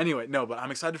 Anyway, no, but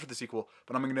I'm excited for the sequel,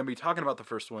 but I'm going to be talking about the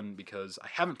first one, because I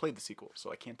haven't played the sequel,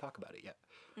 so I can't talk about it yet.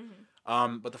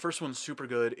 But the first one's super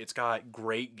good, it's got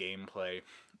great gameplay,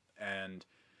 and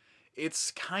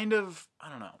it's kind of, I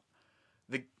don't know,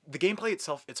 the gameplay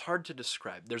itself, it's hard to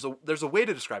describe. There's a way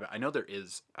to describe it, I know there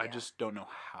is, I Yeah. just don't know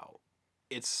how.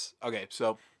 It's okay,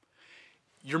 so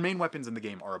your main weapons in the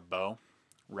game are a bow,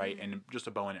 right? And just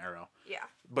a bow and arrow. Yeah.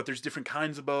 But there's different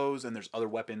kinds of bows, and there's other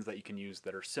weapons that you can use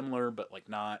that are similar but like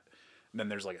not. And then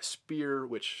there's like a spear,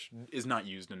 which is not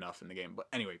used enough in the game. But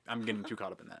anyway, I'm getting too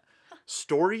caught up in that.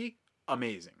 Story,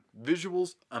 amazing.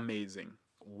 Visuals, amazing.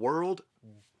 World,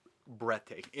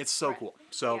 breathtaking. It's so Right. cool.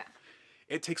 So Yeah.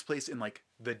 it takes place in like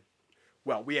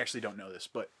well, we actually don't know this,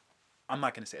 but I'm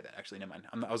not going to say that. Actually, never mind.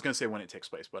 I was going to say when it takes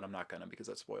place, but I'm not going to because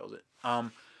that spoils it.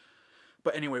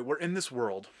 But anyway, we're in this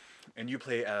world, and you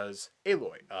play as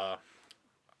Aloy, a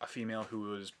female who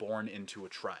was born into a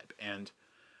tribe, and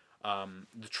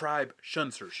the tribe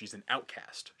shuns her. She's an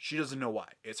outcast. She doesn't know why.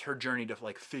 It's her journey to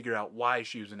like figure out why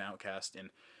she was an outcast and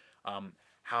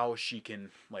how she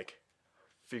can like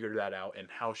figure that out and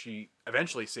how she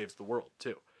eventually saves the world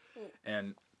too.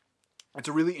 And it's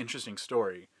a really interesting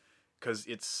story because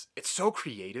it's so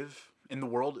creative, and the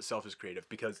world itself is creative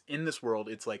because in this world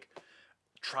it's like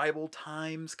tribal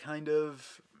times, kind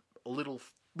of a little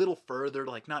further,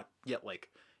 like not yet like,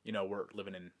 you know, we're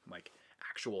living in like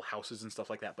actual houses and stuff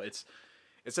like that, but it's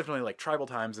definitely like tribal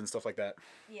times and stuff like that.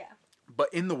 Yeah.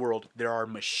 But in the world there are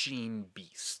machine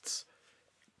beasts,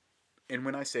 and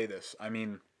when I say this, I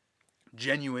mean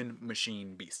genuine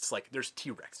machine beasts. Like there's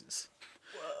T-Rexes.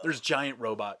 There's giant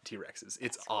robot T-Rexes.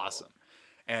 It's That's cool. awesome.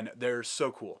 And they're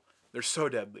so cool. They're so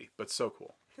deadly, but so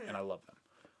cool. And I love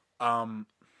them.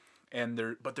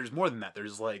 And but there's more than that.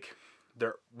 There's like,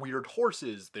 they're weird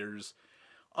horses. There's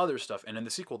other stuff. And in the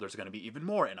sequel, there's going to be even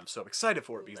more. And I'm so excited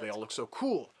for it because they all look so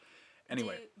cool.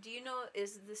 Anyway. Do you know,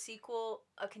 is the sequel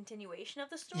a continuation of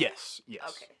the story? Yes.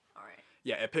 Okay. All right.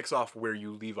 Yeah, it picks off where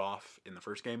you leave off in the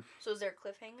first game. So is there a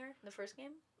cliffhanger in the first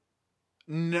game?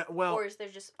 No, well, Or is there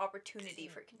just opportunity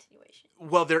for continuation?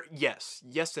 well, yes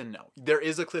and no. There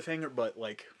is a cliffhanger, but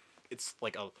like it's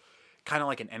like a kind of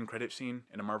like an end credit scene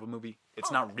in a Marvel movie. It's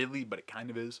Oh. not really, but it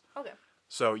kind of is. Okay.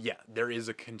 So yeah, there is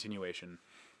a continuation,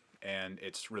 and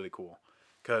it's really cool.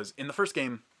 Because in the first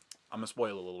game, I'm gonna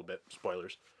spoil a little bit.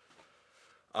 Spoilers.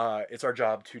 It's our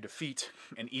job to defeat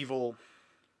an evil.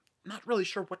 Not really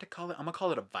sure what to call it. I'm gonna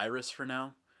call it a virus for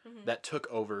now. That took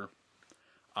over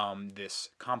this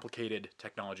complicated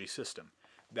technology system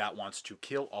that wants to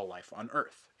kill all life on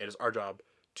Earth. It is our job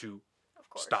to Of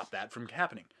course. stop that from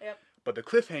happening. Yep. But the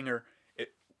cliffhanger,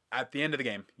 at the end of the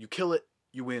game, you kill it,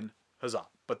 you win, huzzah.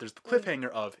 But there's the cliffhanger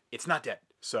of it's not dead.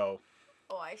 So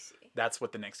Oh, I see. that's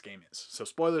what the next game is. So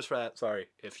spoilers for that. Sorry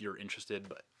if you're interested,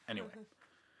 but anyway.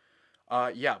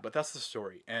 Yeah, but that's the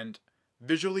story. And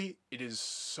visually, it is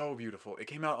so beautiful. It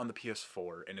came out on the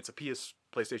PS4, and it's a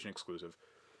PlayStation exclusive.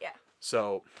 Yeah.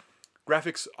 So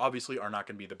graphics obviously are not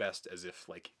going to be the best as if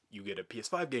like you get a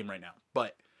PS5 game right now,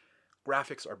 but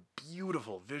graphics are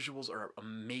beautiful. Visuals are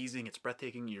amazing. It's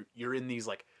breathtaking. You're in these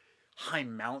like high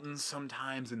mountains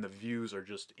sometimes, and the views are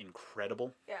just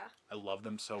incredible. Yeah. I love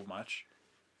them so much.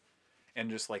 And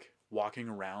just like walking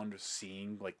around,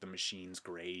 seeing like the machines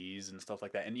graze and stuff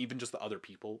like that, and even just the other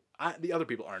people. The other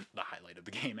people aren't the highlight of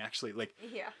the game actually. Like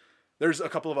Yeah. there's a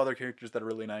couple of other characters that are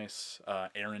really nice.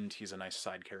 Erend, he's a nice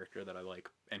side character that I like,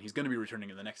 and he's going to be returning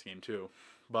in the next game too.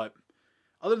 But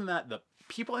other than that, the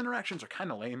people interactions are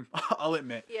kind of lame. I'll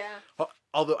admit. Yeah.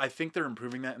 Although I think they're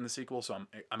improving that in the sequel, so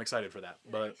I'm excited for that.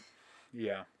 But Nice.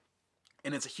 yeah,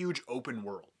 and it's a huge open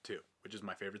world too, which is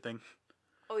my favorite thing.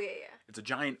 Oh, yeah, yeah. It's a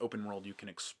giant open world. You can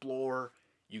explore.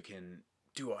 You can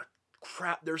do a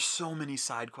crap. There's so many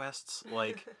side quests.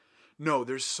 Like, no,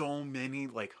 there's so many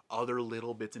like other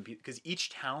little bits and pieces. Because each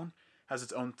town has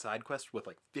its own side quest with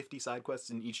like 50 side quests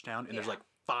in each town, and there's Yeah. like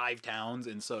 5 towns,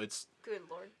 and so it's Good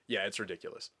lord. yeah, it's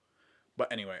ridiculous.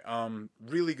 But anyway,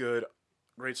 really good,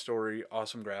 great story,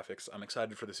 awesome graphics. I'm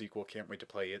excited for the sequel. Can't wait to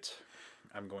play it.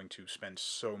 I'm going to spend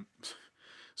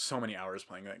so many hours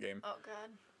playing that game. Oh God.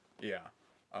 Yeah.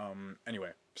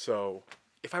 Anyway, so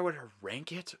if I were to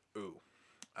rank it, ooh,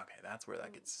 okay, that's where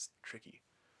that gets tricky.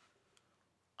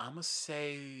 I'm gonna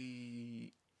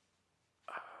say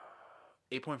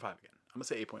 8.5 again. I'm gonna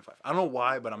say 8.5. I don't know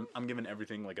why, but I'm giving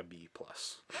everything like a B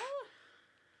plus.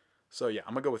 So yeah,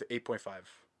 I'm gonna go with 8.5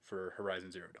 for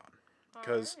Horizon Zero Dawn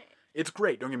because Alright. it's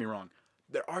great. Don't get me wrong.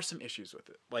 There are some issues with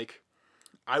it. Like,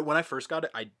 when I first got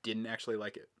it, I didn't actually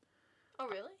like it. Oh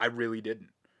really? I really didn't.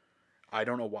 I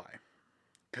don't know why.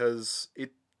 Cause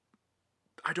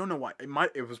I don't know why.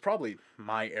 It was probably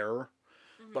my error,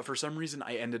 but for some reason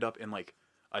I ended up in like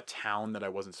a town that I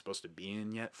wasn't supposed to be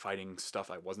in yet, fighting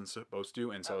stuff I wasn't supposed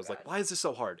to, and so Oh, I was like, God. why is this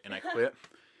so hard? And I quit.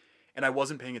 And I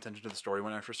wasn't paying attention to the story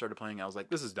when I first started playing. I was like,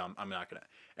 this is dumb. I'm not gonna.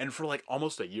 And for like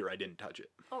almost a year, I didn't touch it.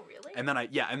 Oh really? And then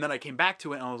I came back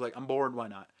to it, and I was like, I'm bored. Why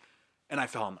not? And I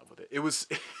fell in love with it. It was,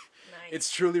 Nice.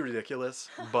 it's truly ridiculous.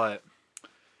 But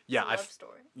yeah, Love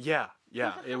story. yeah,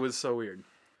 it was so weird.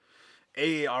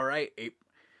 All right,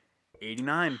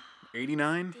 89,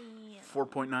 89, Damn.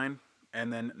 4.9,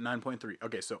 and then 9.3.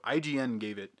 Okay, so IGN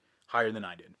gave it higher than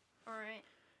I did. All right.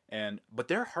 But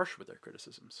they're harsh with their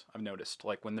criticisms. I've noticed,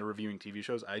 like when they're reviewing TV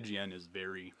shows, IGN is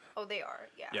very, Oh, they are.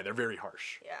 Yeah. yeah, they're very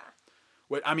harsh. Yeah.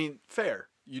 What I mean, fair.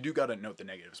 You do gotta note the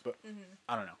negatives, but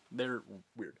I don't know, they're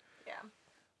weird. Yeah.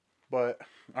 But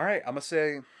all right, I'm gonna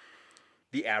say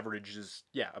the average is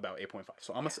about 8.5.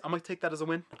 So I'm gonna take that as a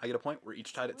win. I get a point. We're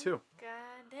each tied at 2. God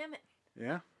damn it!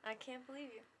 Yeah. I can't believe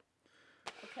you.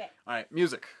 Okay. All right,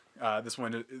 music. This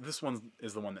one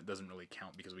is the one that doesn't really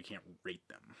count because we can't rate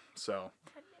them. So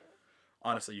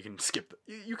honestly, you can skip.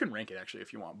 You can rank it actually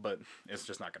if you want, but it's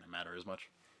just not gonna matter as much.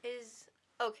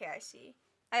 Okay, I see.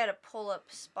 I gotta pull up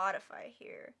Spotify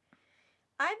here.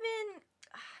 I've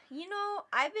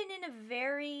been in a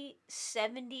very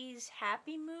 70s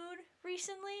happy mood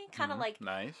recently. Kind of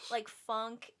Nice. like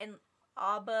funk and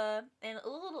ABBA and a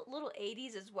little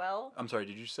 80s as well. I'm sorry.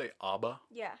 Did you say ABBA?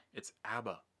 Yeah, It's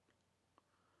ABBA.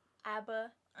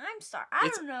 ABBA. I'm sorry. I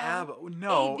It's don't know. ABBA.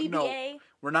 No, no. ABBA.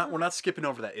 We're not skipping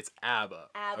over that. It's ABBA.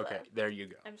 ABBA. Okay, there you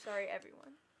go. I'm sorry,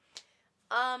 everyone.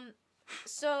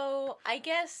 So I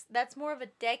guess that's more of a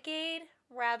decade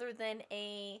rather than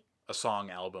a Song,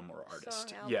 album, or artist.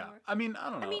 Song, album, Yeah. or- I mean, I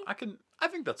don't know. I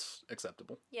think that's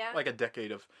acceptable. yeah. Like a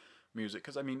decade of music,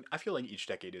 because I mean, I feel like each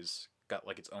decade is got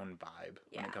like its own vibe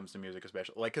when Yeah. it comes to music,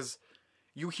 especially like because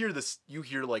you hear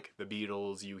like the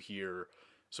Beatles, you hear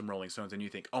some Rolling Stones, and you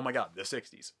think, oh my God, the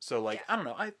 '60s. So like, Yeah. I don't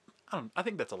know. I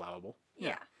think that's allowable.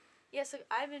 Yeah. Yeah, so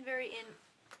I've been very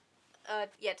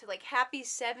to like happy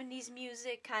 70s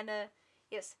music, kind of,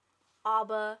 yes,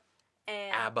 ABBA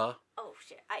and... ABBA. Oh,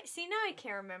 shit. Now I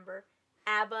can't remember.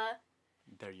 ABBA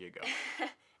There you go.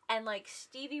 and like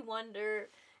Stevie Wonder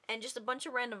and just a bunch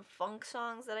of random funk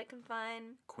songs that I can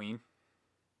find. Queen.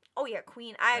 Oh yeah,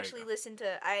 Queen. There you Actually go. listened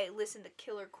to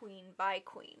Killer Queen by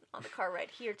Queen on the car ride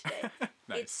here today.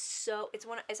 Nice.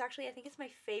 It's actually, I think it's my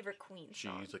favorite Queen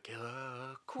song. She's a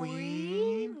killer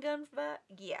queen. Gunfire.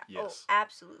 Yeah. Yes. Oh,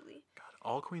 absolutely. God,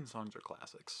 all Queen songs are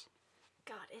classics.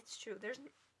 God, it's true.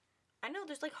 I know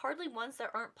there's like hardly ones that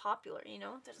aren't popular.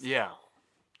 There's, Yeah.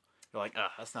 You're like,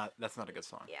 that's not a good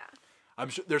song. Yeah. I'm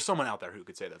sure there's someone out there who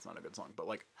could say that's not a good song, but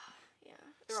like, Yeah.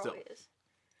 There Still. always is.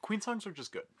 Queen songs are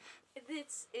just good.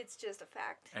 It's just a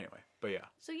fact. Anyway, but yeah.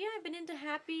 So yeah, I've been into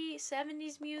happy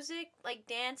 70s music, like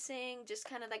dancing, just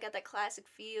kind of like got that classic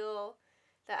feel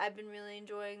that I've been really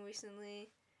enjoying recently.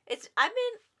 I've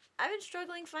been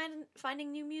struggling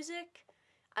finding new music.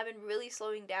 I've been really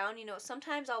slowing down.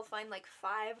 Sometimes I'll find like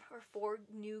 5 or 4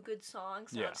 new good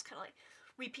songs. And Yeah. I'll just kind of like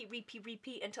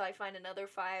repeat until I find another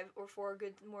 5 or 4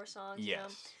 more songs.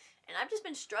 Yes. And I've just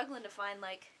been struggling to find,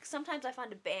 like, sometimes I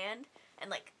find a band and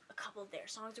like a couple of their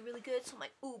songs are really good, so I'm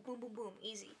like, ooh, boom, boom, boom,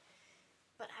 easy.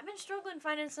 But I've been struggling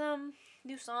finding some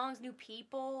new songs, new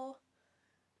people.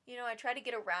 I try to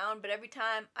get around, but every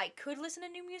time I could listen to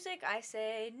new music, I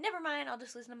say, never mind, I'll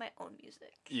just listen to my own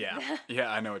music. Yeah. Yeah,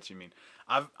 I know what you mean.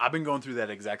 I've been going through that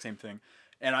exact same thing.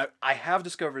 And I have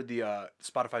discovered the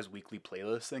Spotify's weekly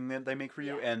playlist thing that they make for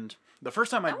you. Yeah. And the first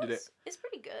time I did it, It's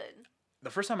pretty good.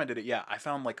 I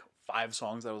found like 5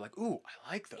 songs that I was like, ooh,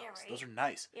 I like those. Yeah, right? Those are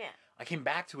nice. Yeah. I came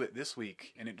back to it this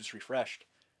week and it just refreshed.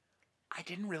 I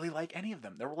didn't really like any of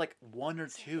them. There were like 1 or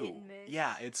It's a 2. hit and miss.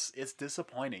 Yeah, it's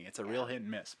disappointing. It's a real hit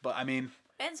and miss. But I mean,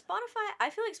 And Spotify, I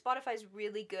feel like Spotify's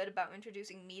really good about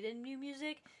introducing me to new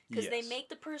music because they Yes. make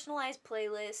the personalized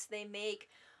playlists.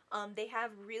 They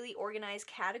have really organized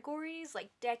categories like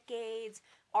decades,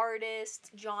 artists,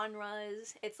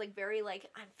 genres. It's like very like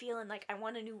I'm feeling like I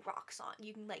want a new rock song.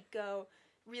 You can like go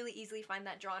really easily find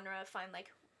that genre, find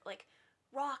like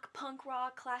rock, punk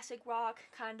rock, classic rock,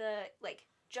 kind of like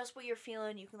just what you're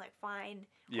feeling. You can like find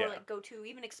Yeah. or like go to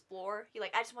even explore. You're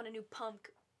like, I just want a new pop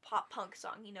punk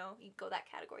song. You know, you can go that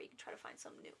category. You can try to find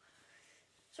something new.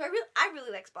 So I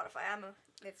really like Spotify.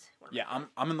 It's one of my Yeah,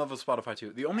 I'm in love with Spotify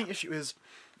too. The only issue is,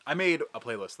 I made a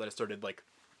playlist that I started like,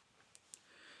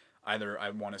 either I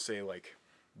want to say like,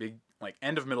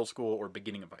 end of middle school or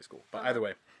beginning of high school, but either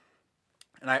way,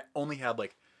 and I only had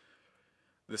like,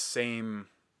 the same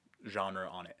genre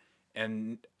on it,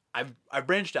 and I've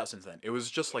branched out since then. It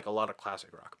was just like a lot of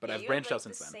classic rock, but I've branched out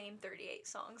since then. Same 38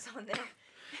 songs on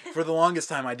there. For the longest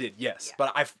time, I did, yes, Yeah.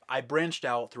 but I branched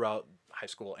out throughout high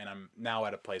school, and I'm now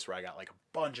at a place where I got like a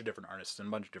bunch of different artists and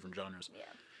a bunch of different genres. Yeah.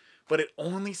 But it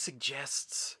only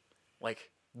suggests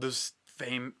like those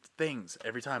same things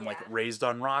every time, like Yeah. Raised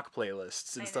on Rock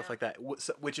playlists and I stuff know. like that,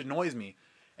 which annoys me.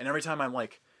 And every time I'm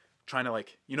like trying to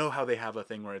like, you know how they have a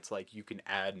thing where it's like you can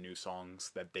add new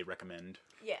songs that they recommend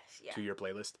Yes. Yeah. to your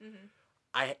playlist. Mm-hmm.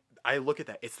 I look at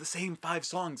that. It's the same 5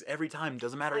 songs every time.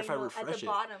 Doesn't matter if I refresh at the it.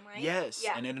 bottom, right? Yes,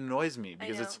 Yeah. and it annoys me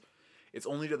because know. it's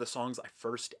only to the songs I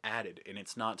first added, and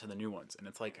it's not to the new ones. And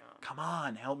it's like, know. come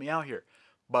on, help me out here.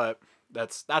 But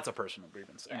that's a personal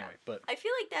grievance Yeah. anyway. But I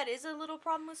feel like that is a little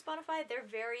problem with Spotify. They're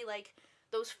very like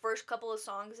those first couple of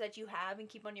songs that you have and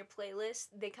keep on your playlist.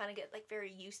 They kind of get like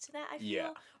very used to that. I feel. Yeah.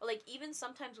 Or like even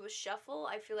sometimes with shuffle,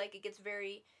 I feel like it gets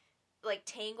very like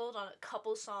tangled on a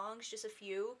couple songs, just a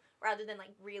few, rather than like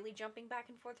really jumping back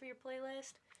and forth through your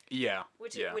playlist. yeah,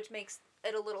 Which yeah. which makes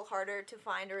it a little harder to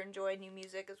find or enjoy new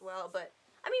music as well. But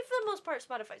I mean, for the most part,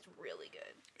 Spotify's really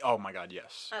good. Oh my god,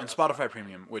 yes. I And love Spotify Spotify.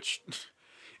 Premium, which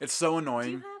it's so Do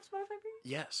annoying. you have Spotify Premium?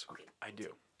 Yes, Okay, I me do.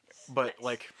 too. But Nice.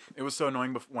 like, it was so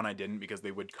annoying when I didn't, because they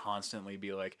would constantly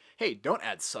be like, "Hey, don't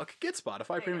add suck. Get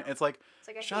Spotify I Premium." know. It's like, It's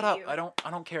like I shut hate up. you.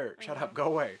 I don't care. I Shut know. up. Go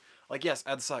away. Like, yes,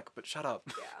 ads suck, but shut up.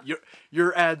 Yeah.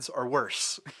 Your ads are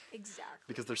worse Exactly.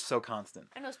 because they're so constant.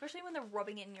 I know, especially when they're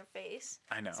rubbing it in your face.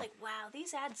 I know. It's like, wow,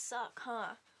 these ads suck,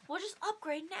 huh? Well, just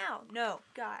upgrade now. No,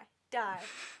 die.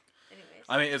 Anyways.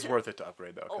 I mean, it's worth it to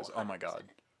upgrade though, because oh my 100%. god.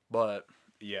 But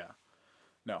yeah.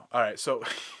 No. All right. So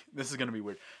this is gonna be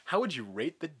weird. How would you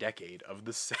rate the decade of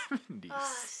the 70s?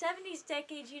 70s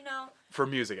decade, you know. For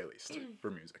music, at least.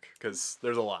 For music, because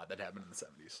there's a lot that happened in the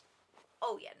 70s.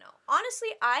 Oh, yeah, no. Honestly,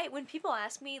 when people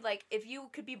ask me, like, if you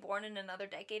could be born in another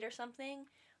decade or something,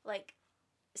 like,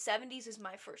 70s is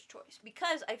my first choice.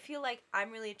 Because I feel like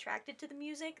I'm really attracted to the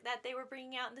music that they were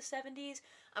bringing out in the 70s.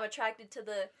 I'm attracted to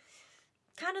the,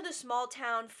 kind of the small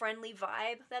town friendly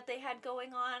vibe that they had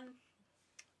going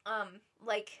on.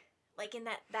 Like in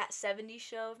that 70s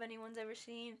show, if anyone's ever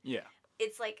seen. Yeah.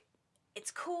 It's like, it's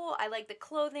cool. I like the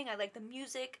clothing. I like the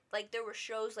music. Like, there were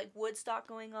shows like Woodstock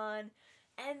going on.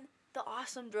 And the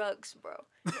awesome drugs, bro.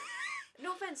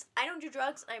 No offense, I don't do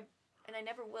drugs, and I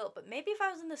never will. But maybe if I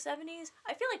was in the 70s,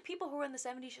 I feel like people who were in the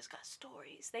 70s just got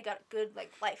stories. They got a good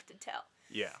like life to tell.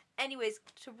 Yeah. Anyways,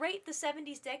 to rate the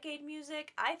 70s decade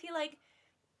music, I feel like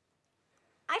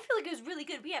it was really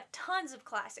good. We have tons of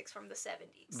classics from the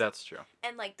 70s. That's true.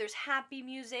 And like there's happy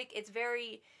music. It's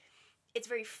very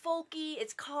folky,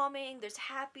 it's calming, there's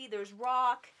happy, there's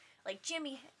rock. Like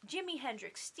Jimi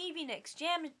Hendrix, Stevie Nicks,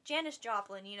 Janis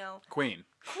Joplin, you know. Queen.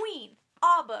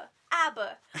 ABBA.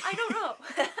 I don't know.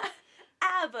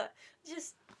 ABBA.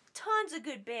 Just tons of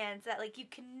good bands that like you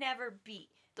can never beat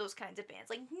those kinds of bands.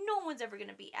 Like no one's ever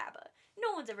gonna beat ABBA.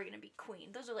 No one's ever gonna beat Queen.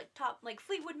 Those are like top, like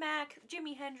Fleetwood Mac,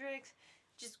 Jimi Hendrix.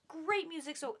 Just great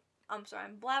music. So I'm sorry,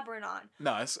 I'm blabbering on.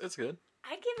 No, it's good.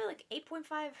 I give it like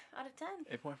 8.5 out of 10.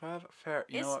 8.5? Fair.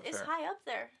 You know what? It's Fair. high up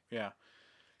there. Yeah.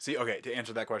 See, okay, to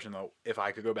answer that question though, if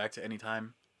I could go back to any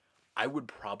time, I would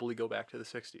probably go back to the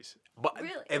 60s. But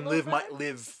Really? and A live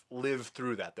little live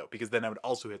through that though, because then I would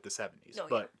also hit the 70s. No,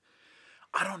 but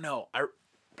I don't know.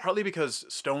 Partly because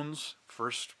Stones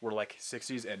first were like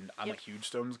 60s, and I'm Yep. a huge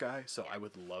Stones guy, so Yeah. I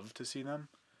would love to see them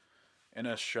in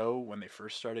a show when they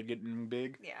first started getting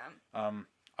big. Yeah.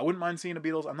 I wouldn't mind seeing the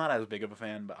Beatles. I'm not as big of a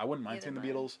fan, but I wouldn't mind Neither seeing the am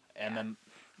I. Beatles. And Yeah. then,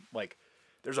 like,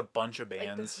 there's a bunch of Like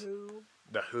bands. The Who,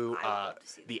 The Who, I would love to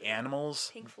see the The Who.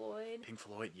 Animals, Pink Floyd. Pink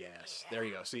Floyd. Yes, Yeah. there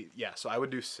you go. See, yeah. So I would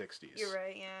do 60s. You're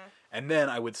right, yeah. And then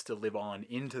I would still live on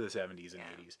into the 70s and Yeah.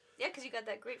 80s. Yeah, because you got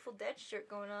that Grateful Dead shirt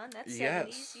going on. That's Yes.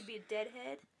 70s. You'd be a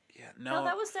deadhead. Yeah. No, No,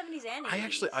 that was 70s and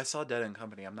 80s. I saw Dead and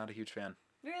Company. I'm not a huge fan.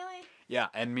 Really? Yeah,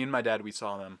 and me and my dad, we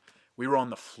saw them. We were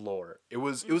on the floor. It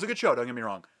was a good show. Don't get me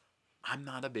wrong. I'm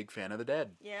not a big fan of the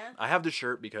Dead. Yeah? I have the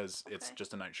shirt because it's Okay.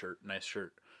 just a nice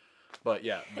shirt. But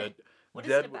yeah, the What is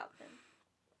Dead. it about them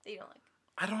that you don't like?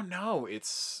 I don't know.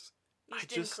 It's You I just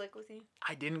didn't just- click with you?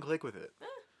 I didn't click with it.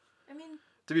 I mean,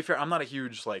 To be fair, I'm not a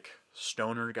huge like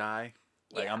stoner guy.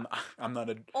 Like Yeah. I'm not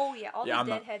a oh yeah, all Yeah, the I'm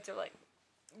not- deadheads are like,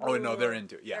 Oh no, they're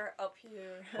into it. Yeah. They're up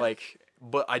here. Like,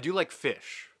 but I do like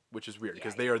Fish, which is weird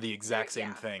because they are the exact same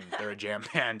yeah. thing. They're a jam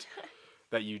band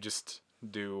that you just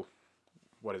do,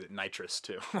 what is it, nitrous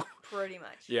to. Pretty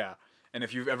much. Yeah, and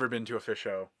if you've ever been to a Fish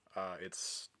show,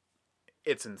 it's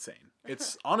insane.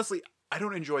 It's honestly, I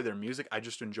don't enjoy their music. I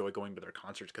just enjoy going to their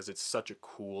concerts because it's such a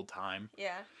cool time.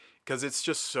 Yeah. Because it's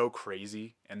just so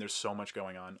crazy and there's so much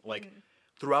going on. Like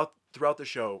throughout the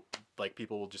show, like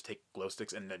people will just take glow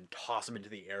sticks and then toss them into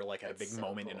the air like at a big so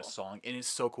moment in cool. a song, and it's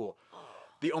so cool.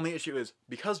 The only issue is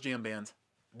because jam bands,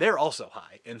 they're also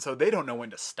high, and so they don't know when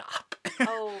to stop.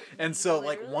 Oh. And so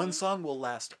literally? like one song will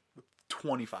last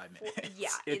 25 minutes. Yeah.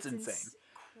 it's insane.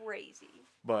 Crazy.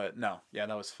 But no, yeah,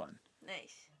 that was fun.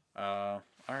 Nice. All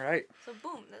right. So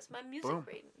boom, that's my music Boom.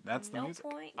 rating. That's the no music.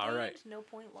 Point All gained, right. No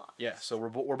point lost. Yeah, so we're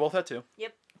both at 2.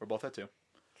 Yep. We're both at 2. God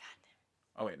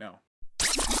Oh wait, no.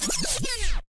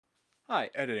 Hi,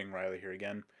 editing Riley here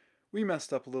again. We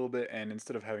messed up a little bit, and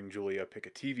instead of having Julia pick a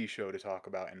TV show to talk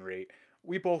about and rate,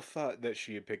 we both thought that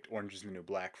she had picked Orange is the New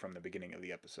Black from the beginning of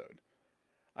the episode.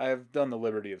 I have done the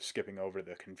liberty of skipping over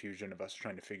the confusion of us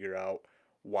trying to figure out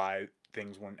why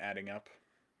things weren't adding up,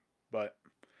 but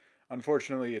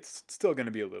unfortunately it's still going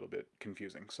to be a little bit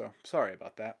confusing, so sorry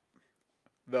about that.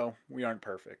 Though, we aren't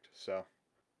perfect, so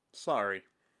sorry.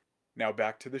 Now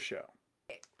back to the show.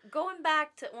 Going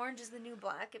back to Orange is the New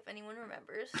Black, if anyone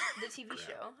remembers, the TV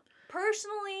show.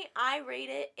 Personally, I rate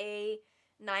it a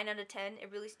 9 out of 10. It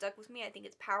really stuck with me. I think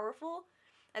it's powerful.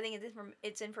 I think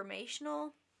it's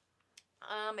informational.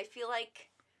 I feel like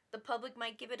the public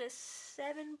might give it a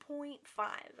 7.5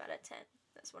 out of 10.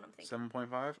 That's what I'm thinking.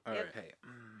 7.5? Alright, Yep. hey.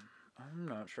 I'm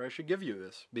not sure I should give you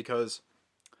this, because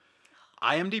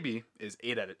IMDb is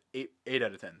 8 out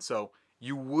of 10, so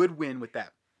you would win with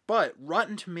that. But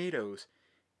Rotten Tomatoes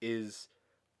is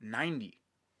 90.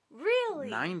 Really?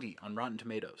 90 on Rotten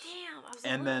Tomatoes. Damn, I was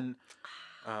And then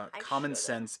Common should've.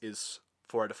 Sense is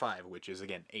 4 out of 5, which is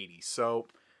again 80. So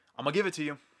I'm gonna give it to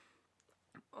you.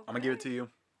 I'm gonna give it to you.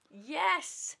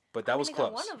 Yes. But that was only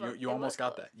got close. one of them. You It almost was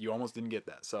got close. that. You almost didn't get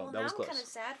that. So Well, that was now close. I'm kind of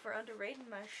sad for underrating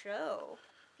my show.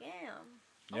 Damn.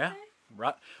 Yeah.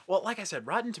 Okay. Well, like I said,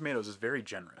 Rotten Tomatoes is very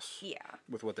generous Yeah.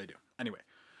 with what they do. Anyway,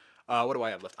 what do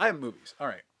I have left? I have movies. All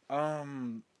right.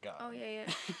 God. Oh yeah,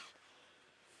 yeah.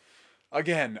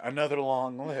 Again, another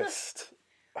long list.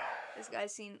 This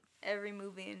guy's seen every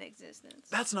movie in existence.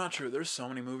 That's not true. There's so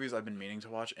many movies I've been meaning to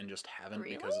watch and just haven't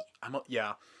because Really? because I've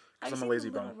I'm a seen lazy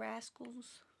the Little bum.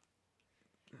 Rascals.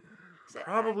 Said,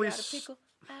 Probably I got a pickle.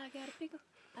 I got a pickle.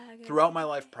 I got a Throughout my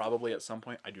life, probably at some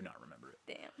point, I do not remember it.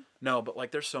 Damn. No, but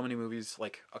like there's so many movies.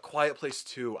 Like A Quiet Place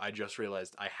 2, I just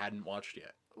realized I hadn't watched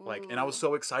yet. Like, and I was Ooh.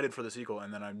 so excited for the sequel,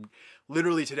 and then I'm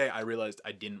literally today I realized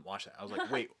I didn't watch that. I was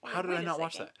like, wait, how did Wait I a not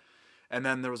watch second. that? And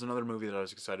then there was another movie that I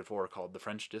was excited for called The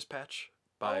French Dispatch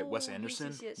by Oh, Wes yes, Anderson.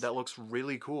 yes, yes. That looks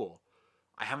really cool.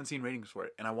 I haven't seen ratings for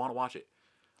it, and I want to watch it.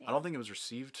 I Damn. don't think it was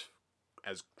received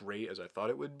as great as I thought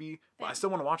it would be, but I Damn. still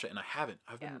want to watch it, and I haven't.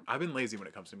 I've been lazy when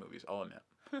it comes to movies. I'll admit.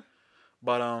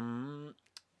 But I'm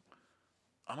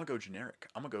gonna go generic.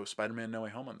 I'm gonna go Spider-Man: No Way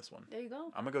Home on this one. There you go.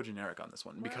 I'm gonna go generic on this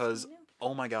one What else because can you do?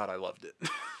 oh my god, I loved it.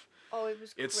 Oh, it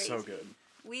was It's crazy. so good.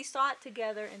 We saw it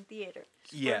together in theaters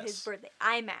for Yes. his birthday.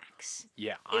 IMAX.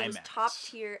 Yeah, It was IMAX. top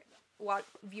tier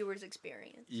viewers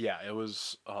experience. Yeah, it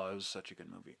was. Oh, it was such a good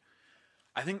movie.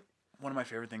 I think one of my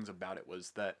favorite things about it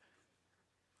was that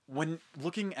when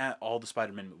looking at all the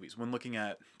Spider-Man movies, when looking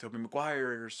at Tobey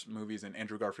Maguire's movies and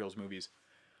Andrew Garfield's movies,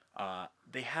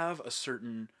 they have a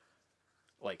certain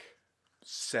like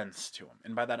sense to them,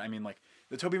 and by that I mean like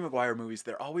the Tobey Maguire movies.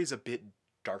 They're always a bit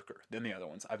darker than the other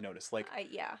ones. I've noticed, like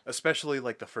Yeah. especially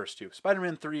like the first two.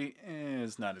 Spider-Man 3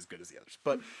 is not as good as the others,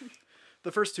 but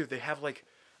the first two, they have like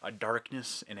a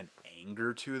darkness and an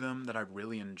anger to them that I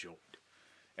really enjoyed.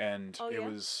 And Oh, it yeah?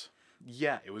 was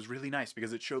it was really nice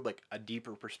because it showed like a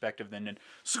deeper perspective than a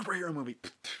superhero movie,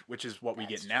 which is what we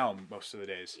That's get now most of the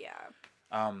days.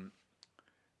 Yeah.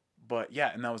 But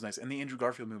yeah, and that was nice. And the Andrew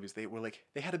Garfield movies, they were like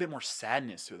they had a bit more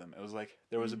sadness to them. It was like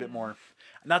there was a bit more,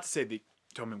 not to say the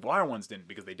Tobey Maguire ones didn't,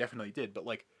 because they definitely did, but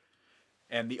like,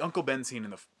 and the Uncle Ben scene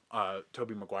in the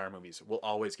Tobey Maguire movies will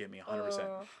always get me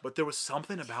 100%. But there was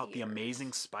something about the tears.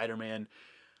 Amazing Spider-Man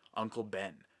Uncle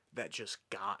Ben that just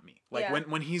got me. Like Yeah.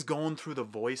 when he's going through the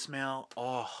voicemail,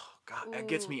 oh god, that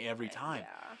gets me every time.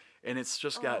 Yeah. And it's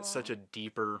just got such a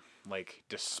deeper like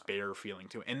despair feeling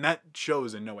to it, and that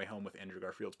shows in No Way Home with Andrew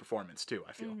Garfield's performance too,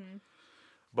 I feel. Mm-hmm.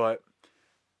 But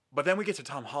then we get to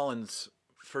Tom Holland's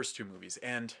first two movies,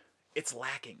 and it's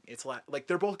lacking. It's like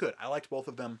they're both good. I liked both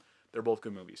of them. They're both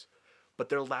good movies, but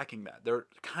they're lacking that. They're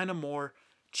kind of more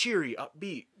cheery,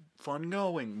 upbeat,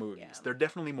 fun-going movies. Yeah. They're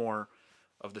definitely more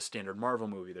of the standard Marvel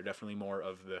movie. They're definitely more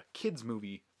of the kids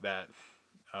movie that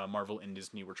Marvel and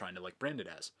Disney were trying to like brand it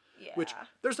as. Yeah. Which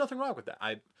there's nothing wrong with that.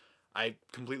 I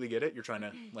completely get it. You're trying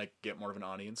to like get more of an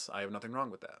audience. I have nothing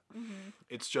wrong with that.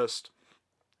 It's just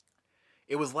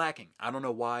it was lacking. I don't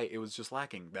know why it was just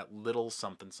lacking. That little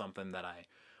something something that I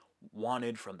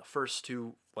wanted from the first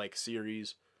two like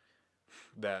series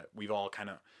that we've all kind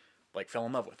of like fell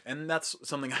in love with. And that's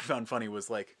something I found funny was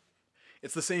like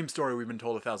it's the same story we've been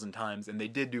told 1,000 times, and they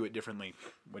did do it differently,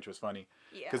 which was funny.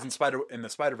 Yeah. Because in the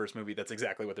Spider-Verse movie, that's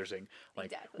exactly what they're saying.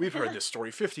 Like, Exactly. we've heard this story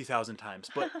 50,000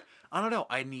 times, but I don't know.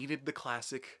 I needed the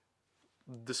classic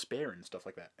despair and stuff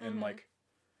like that, and like,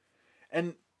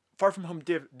 and Far From Home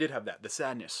did have that, the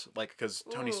sadness, like because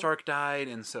Tony Ooh. Stark died,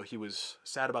 and so he was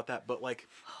sad about that. But like,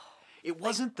 it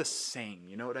wasn't the same.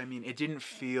 You know what I mean? It didn't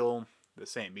feel the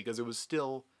same because it was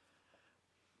still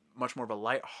much more of a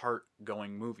light heart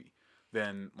going movie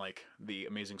than like the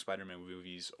Amazing Spider-Man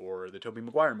movies or the Tobey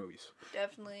Maguire movies.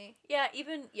 Definitely.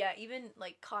 Even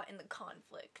like caught in the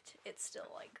conflict, it's still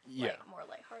like more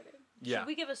lighthearted. Yeah. Should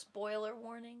we give a spoiler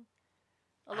warning?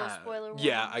 A little spoiler warning.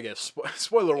 Yeah, I guess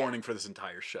spoiler Yeah. warning for this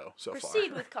entire show so far.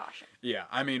 Proceed with caution. Yeah,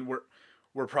 I mean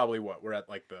we're probably we're at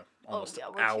like the almost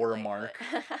we're too hour late, mark,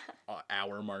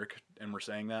 hour mark, and we're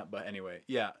saying that. But anyway,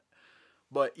 yeah.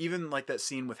 But even like that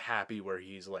scene with Happy where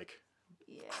he's like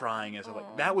Yeah. crying and stuff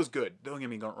like that was good. Don't get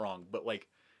me wrong, but like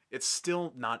it's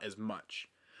still not as much.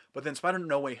 But then Spider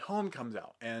No Way Home comes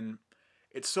out, and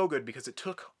it's so good because it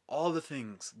took all the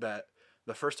things that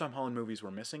the first Tom Holland movies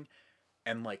were missing,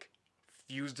 and like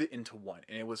fused it into one,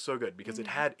 and it was so good because it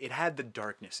had the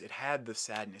darkness, it had the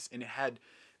sadness, and it had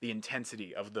the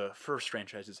intensity of the first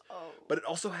franchises. But it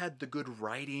also had the good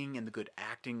writing and the good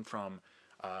acting from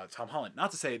Tom Holland.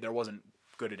 Not to say there wasn't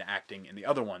good at acting in the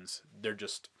other ones.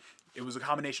 It was a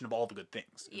combination of all the good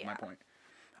things. Is my point.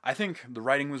 I think the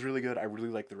writing was really good. I really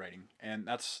like the writing, and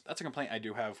that's a complaint I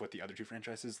do have with the other two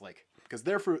franchises, like because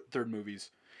they're for third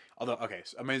movies. Although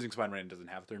so Amazing Spider-Man doesn't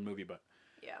have a third movie, but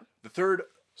the third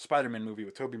Spider-Man movie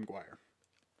with Tobey Maguire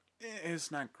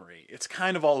is not great. It's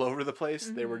kind of all over the place.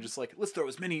 They were just like, let's throw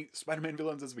as many Spider-Man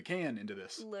villains as we can into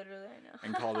this. Literally, I know.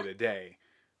 And called it a day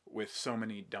with so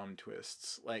many dumb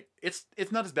twists. Like, it's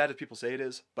not as bad as people say it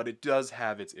is, but it does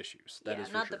have its issues. That is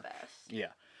for not sure. the best.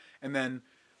 Yeah. And then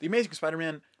The Amazing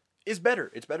Spider-Man is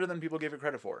better. It's better than people gave it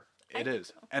credit for. It is.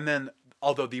 So. And then,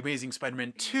 although The Amazing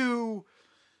Spider-Man 2,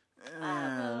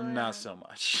 not so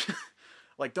much.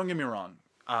 Like, don't get me wrong.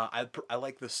 I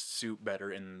like the suit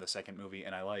better in the second movie,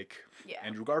 and I like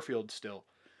Andrew Garfield still.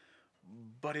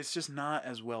 But it's just not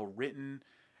as well written.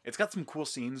 It's got some cool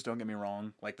scenes, don't get me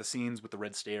wrong. Like the scenes with the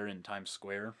red stare in Times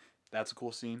Square. That's a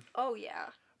cool scene. Oh, yeah.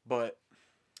 But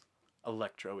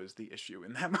Electro is the issue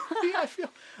in that movie, I feel.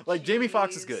 Like, Jamie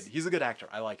Foxx is good. He's a good actor.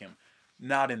 I like him.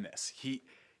 Not in this.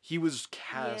 He was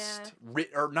cast,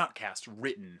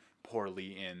 written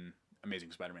poorly in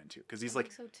Amazing Spider-Man 2. Because he's I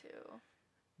like... think so, too.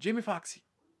 Jamie Foxx,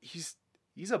 he's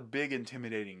a big,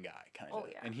 intimidating guy, kind of. Oh,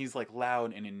 yeah. And he's, like,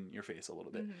 loud and in your face a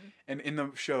little bit. And in the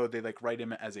show, they, like, write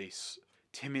him as a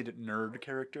timid nerd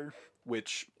character,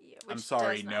 which I'm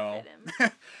sorry, no.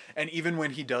 And even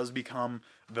when he does become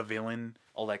the villain,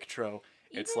 Electro,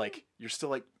 it's like, you're still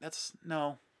like, that's,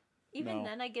 no. Even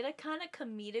then, I get a kind of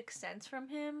comedic sense from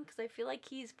him, because I feel like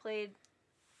he's played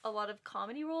a lot of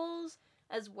comedy roles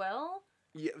as well.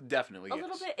 Yeah, definitely. A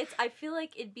little bit. I feel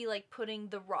like it'd be like putting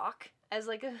The Rock as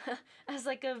like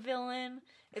a villain.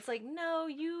 It's like, no,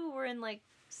 you were in like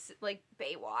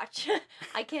Baywatch.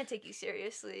 I can't take you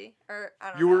seriously. Or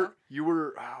I don't know. You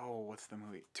were. Oh, what's the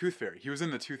movie? Tooth Fairy. He was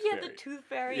in the Tooth Fairy. Yeah, the Tooth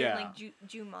Fairy and like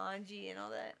Jumanji and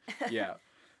all that. Yeah.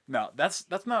 No, that's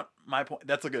not my point.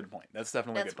 That's a good point. That's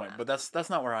definitely a good point. But that's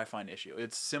not where I find issue.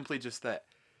 It's simply just that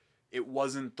it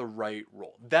wasn't the right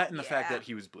role. That and the fact that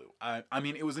he was blue. I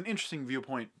mean, it was an interesting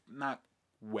viewpoint, not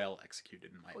well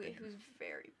executed in my opinion. He was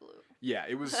very blue. Yeah,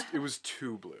 it was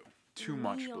too blue. Too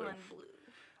much blue. Neon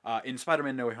blue. In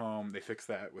Spider-Man No Way Home, they fixed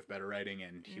that with better writing,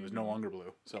 and he was no longer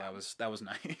blue. So that was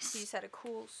nice. He just had a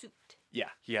cool suit. Yeah,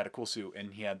 he had a cool suit,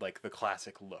 and he had like the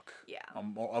classic look. Yeah.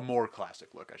 A more classic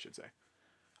look, I should say.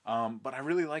 But I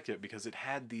really liked it because it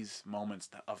had these moments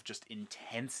of just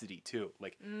intensity too.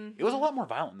 Like it was a lot more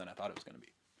violent than I thought it was going to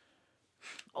be.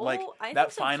 Like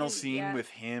that final scene with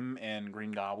him and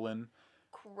Green Goblin.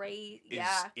 Great.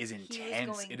 Is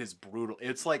intense. It is brutal.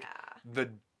 It's like the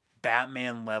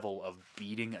Batman level of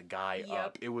beating a guy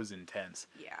up. It was intense.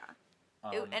 Yeah.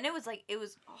 It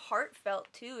was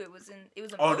heartfelt too. It was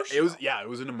emotional. It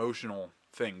was an emotional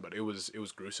thing, but it was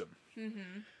gruesome.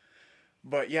 Mm-hmm.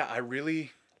 But yeah, I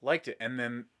really liked it. And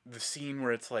then the scene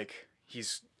where it's like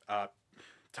he's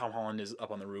Tom Holland is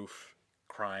up on the roof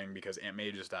crying because Aunt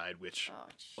May just died, which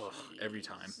Oh, every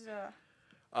time.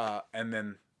 jeez. And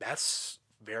then that's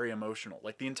very emotional.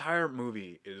 Like the entire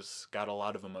movie is got a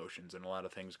lot of emotions and a lot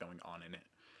of things going on in it.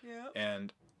 Yeah.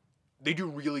 And they do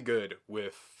really good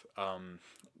with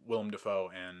Willem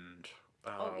Dafoe and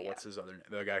what's his other name?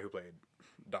 The guy who played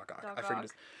Doc Ock. I forget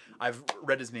his. I've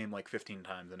read his name like 15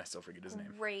 times and I still forget his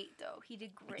name. Great though. He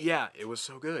did great. Yeah, it was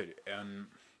so good. And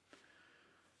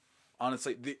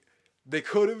honestly, they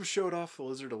could have showed off the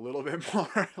lizard a little bit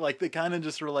more. Like they kind of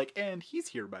just were like, and he's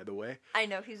here by the way. I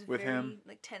know he's with very him.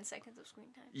 like 10 seconds of screen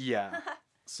time. Yeah.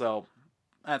 So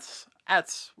that's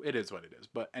it is what it is.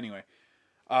 But anyway,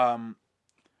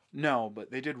 no,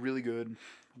 but they did really good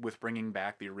with bringing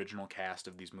back the original cast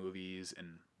of these movies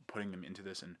and putting them into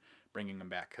this and bringing them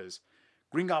back because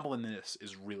Green Goblin in this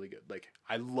is really good. Like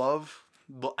I love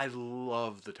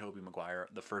the Tobey Maguire,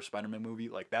 the first Spider-Man movie.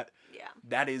 Like that. Yeah.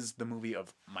 That is the movie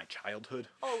of my childhood.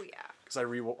 Oh yeah. Because I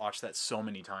rewatched that so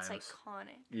many times. It's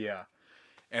iconic. Yeah.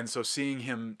 And so seeing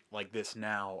him like this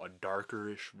now, a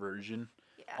darker-ish version,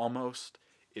 Yeah. almost,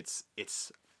 it's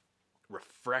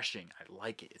refreshing. I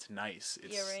like it. It's nice.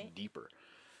 It's right. deeper.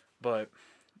 But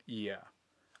yeah,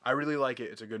 I really like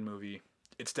it. It's a good movie.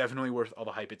 It's definitely worth all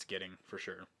the hype it's getting for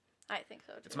sure. I think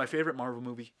so too. It's my favorite Marvel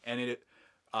movie, and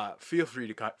feel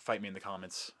free to fight me in the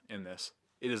comments in this.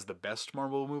 It is the best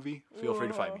Marvel movie. Feel free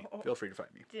to fight me. Feel free to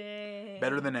fight me. Dang.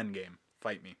 Better than Endgame.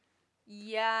 Fight me.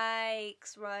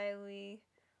 Yikes, Riley.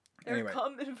 They're Anyway.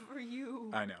 coming for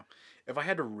you. I know. If I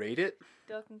had to rate it,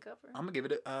 Duck and cover. I'm gonna give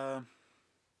it a.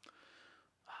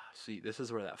 See, this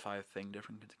is where that 5 thing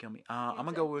difference could kill me. I'm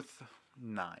gonna go with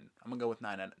 9. I'm gonna go with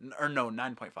 9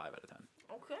 9.5 out of 10.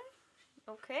 Okay.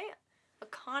 Okay. A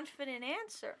confident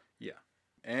answer. Yeah.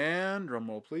 And drum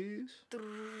roll, please.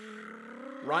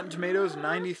 Rotten Tomatoes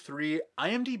 93,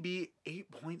 IMDb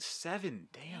 8.7.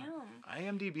 Damn.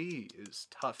 IMDb is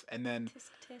tough. And then Tisk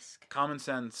tisk. Common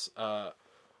Sense 4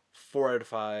 out of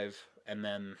 5, and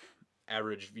then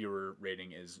average viewer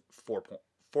rating is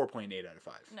 4.8 out of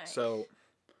 5. Nice. So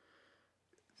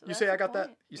you that's say I the got that?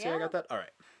 point. You say I got that? All right.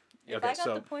 If Okay, I got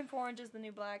so the point for Orange is the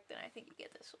New Black, then I think you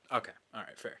get this one. okay, all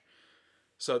right, fair.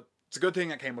 So it's a good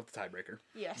thing I came with the tiebreaker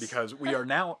Yes. because we are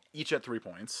now each at 3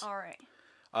 points. All right.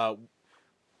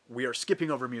 We are skipping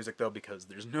over music though because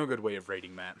there's no good way of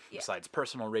rating that besides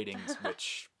personal ratings,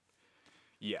 which,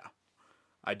 yeah,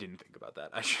 I didn't think about that.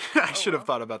 I should have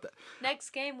thought about that. Next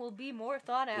game will be more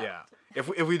thought out. Yeah, if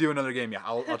we do another game, yeah,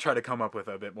 I'll try to come up with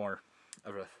a bit more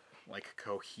of a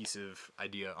cohesive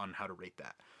idea on how to rate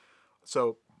that.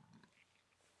 So,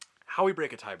 how we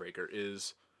break a tiebreaker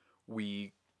is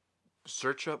we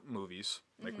search up movies,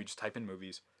 like we just type in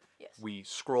movies. Yes. We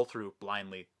scroll through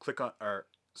blindly, click on or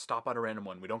stop on a random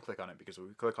one. We don't click on it because if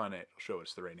we click on it, it'll show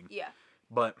us the rating. Yeah.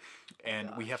 But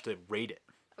we have to rate it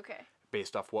Okay.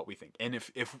 based off what we think. And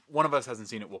if one of us hasn't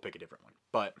seen it, we'll pick a different one.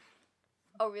 But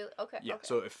Oh really? Okay. yeah, Okay.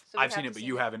 so if So we I've seen have it to but see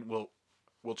you it. haven't,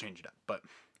 we'll change it up. But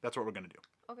that's what we're gonna do.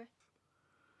 Okay.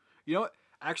 You know what?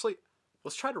 Actually,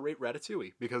 let's try to rate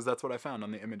Ratatouille because that's what I found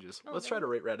on the images. Let's try to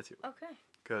rate Ratatouille Okay.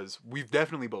 because we've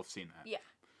definitely both seen that. Yeah.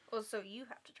 Well, so you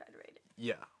have to try to rate it.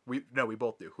 Yeah, we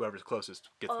both do. Whoever's closest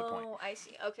gets the point. Oh, I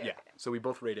see. Okay. Yeah, so we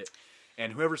both rate it,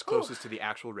 and whoever's closest to the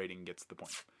actual rating gets the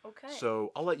point. Okay.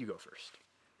 So I'll let you go first.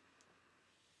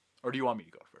 Or do you want me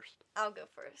to go first? I'll go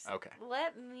first. Okay.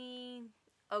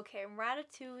 Okay,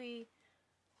 Ratatouille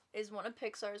is one of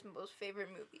Pixar's most favorite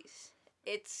movies.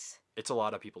 It's It's a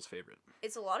lot of people's favorite.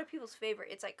 a lot of people's favorite.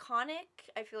 It's iconic.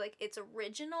 I feel like it's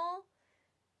original.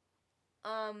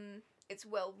 It's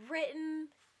well written.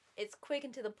 It's quick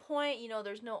and to the point. You know,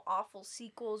 there's no awful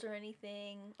sequels or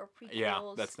anything or prequels.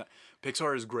 Yeah, that's not.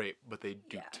 Pixar is great, but they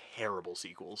do Yeah. terrible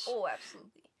sequels. Oh,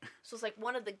 absolutely. So it's like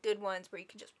one of the good ones where you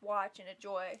can just watch and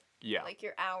enjoy. Yeah. Like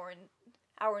your hour and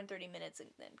 30 minutes and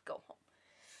then go home.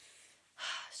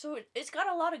 So it's got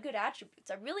a lot of good attributes.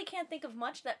 I really can't think of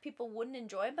much that people wouldn't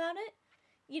enjoy about it.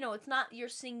 You know, it's not your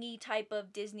singy type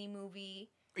of Disney movie,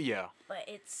 Yeah. but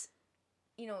it's,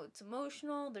 you know, it's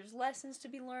emotional. There's lessons to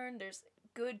be learned. There's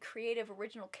good, creative,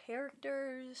 original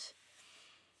characters.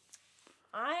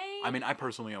 I mean, I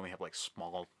personally only have like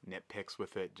small nitpicks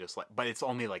with it, just like, but it's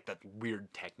only like that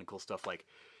weird technical stuff, like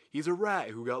he's a rat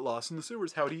who got lost in the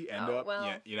sewers. How'd he end up? well,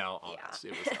 yeah, you know, all that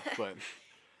stupid stuff. But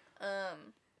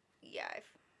yeah, if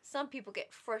some people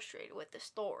get frustrated with the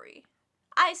story.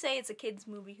 I say it's a kids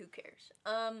movie. Who cares?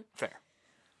 fair.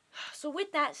 So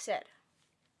with that said,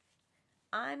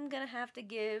 I'm gonna have to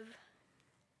give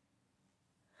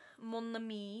Mon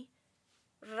Ami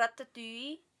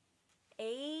Ratatouille a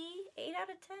 8 out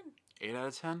of 10. 8 out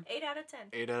of 10. 8 out of 10.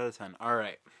 8 out of 10. All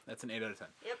right, that's an 8 out of 10.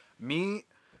 Yep. Me.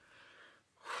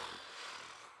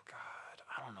 God,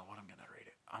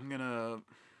 I'm gonna,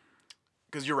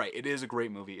 because you're right, it is a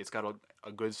great movie. It's got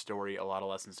a good story, a lot of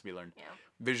lessons to be learned. Yeah.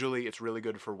 Visually, it's really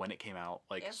good for when it came out,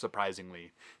 like, Yeah.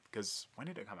 surprisingly. Because when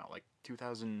did it come out? Like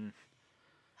 2010?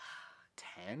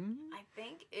 I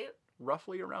think it.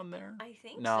 Roughly around there? I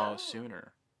think No, so.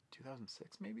 sooner.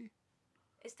 2006 maybe?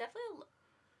 It's definitely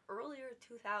earlier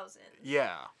 2000s.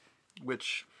 Yeah.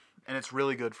 And it's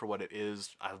really good for what it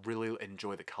is. I really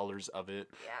enjoy the colors of it.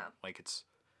 Yeah. Like,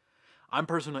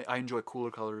 I enjoy cooler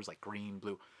colors like green,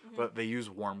 blue, but they use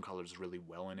warm colors really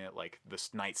well in it, like the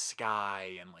night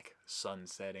sky and like sun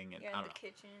setting and Yeah, I in don't the know.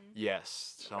 kitchen.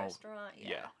 Yes. The So restaurant.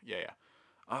 Yeah. yeah.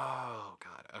 Oh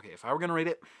god. Okay, if I were gonna rate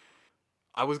it,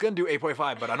 I was gonna do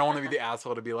 8.5, but I don't want to be the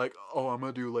asshole to be like, oh, I'm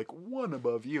gonna do like one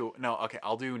above you. No, okay,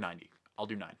 I'll do 90. I'll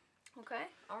do 9. Okay.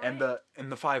 All right. And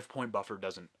the 5-point buffer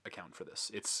doesn't account for this.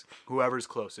 It's whoever's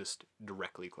closest,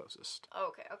 directly closest.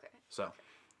 Okay. So,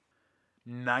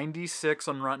 96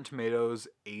 on Rotten Tomatoes,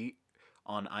 8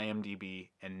 on IMDb,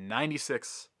 and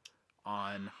 96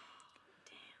 on.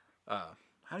 How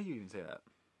do you even say that?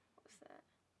 What's that?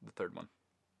 The third one.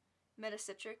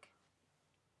 Metacitric.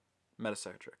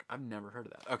 Metacentric. I've never heard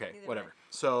of that. Okay, Neither whatever. have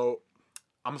So,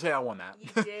 I'm gonna say I won that.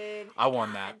 You did. I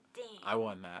won that. Damn. I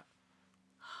won that.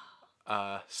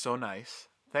 So nice.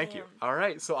 Thank you. Damn. All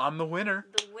right, so I'm the winner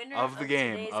The winner of the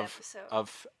game today's of episode.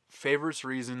 of favorites,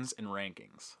 reasons, and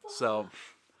rankings. So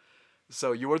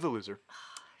you are the loser,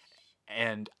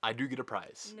 and I do get a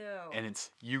prize. No. And it's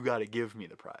you got to give me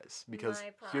the prize because My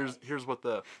prize. here's what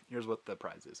the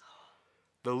prize is.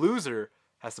 The loser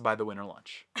has to buy the winner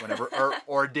lunch whenever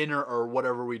or dinner or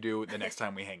whatever we do the next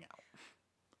time we hang out.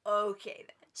 Okay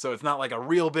then. So it's not like a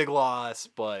real big loss,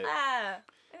 but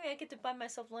Maybe I get to buy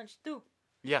myself lunch too.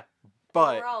 yeah,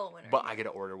 but We're all a winner. I get to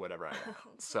order whatever I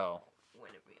want. So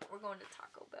We're going to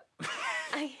Taco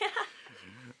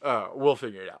Bell. we'll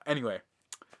figure it out. Anyway,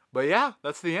 but yeah,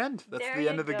 that's the end. That's There the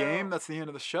end you of the go. game. That's the end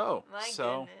of the show. My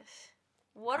so goodness.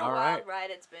 What a all wild right. ride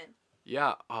it's been.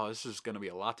 yeah, this is gonna be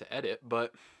a lot to edit.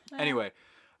 But anyway,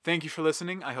 thank you for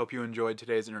listening. I hope you enjoyed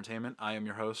today's entertainment. I am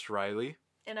your host, Riley.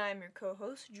 And I'm your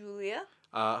co-host, Julia.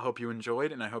 Hope you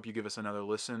enjoyed, and I hope you give us another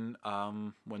listen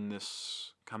when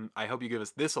this I hope you give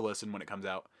us this a listen when it comes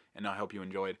out, and I hope you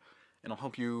enjoyed, and I'll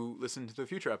hope you listen to the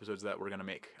future episodes that we're gonna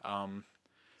make.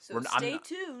 So stay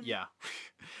tuned. Yeah,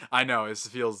 I know it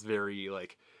feels very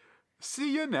like.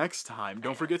 See you next time.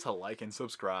 Don't forget to like and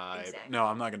subscribe. Exactly. No,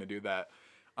 I'm not gonna do that.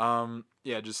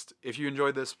 Yeah, just if you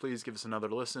enjoyed this, please give us another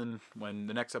listen when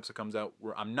the next episode comes out.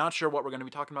 I'm not sure what we're gonna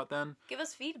be talking about then. Give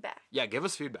us feedback. Yeah, give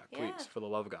us feedback, please, Yeah. for the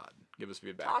love of God. Give us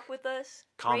feedback. Talk with us.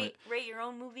 Comment. Rate your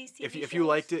own movies, TV if shows. you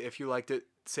liked it,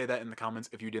 say that in the comments.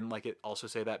 If you didn't like it, also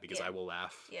say that because Yeah. I will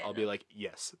laugh. Yeah, I'll be like,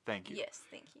 yes, thank you. Yes,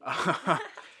 thank you.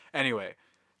 Anyway,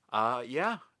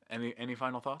 yeah. Any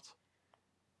final thoughts?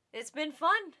 It's been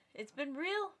fun. It's been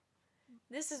real.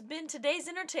 This has been today's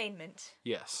entertainment.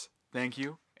 Yes. Thank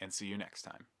you, and see you next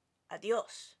time.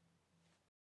 Adios.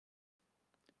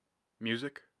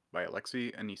 Music by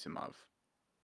Alexei Anisimov.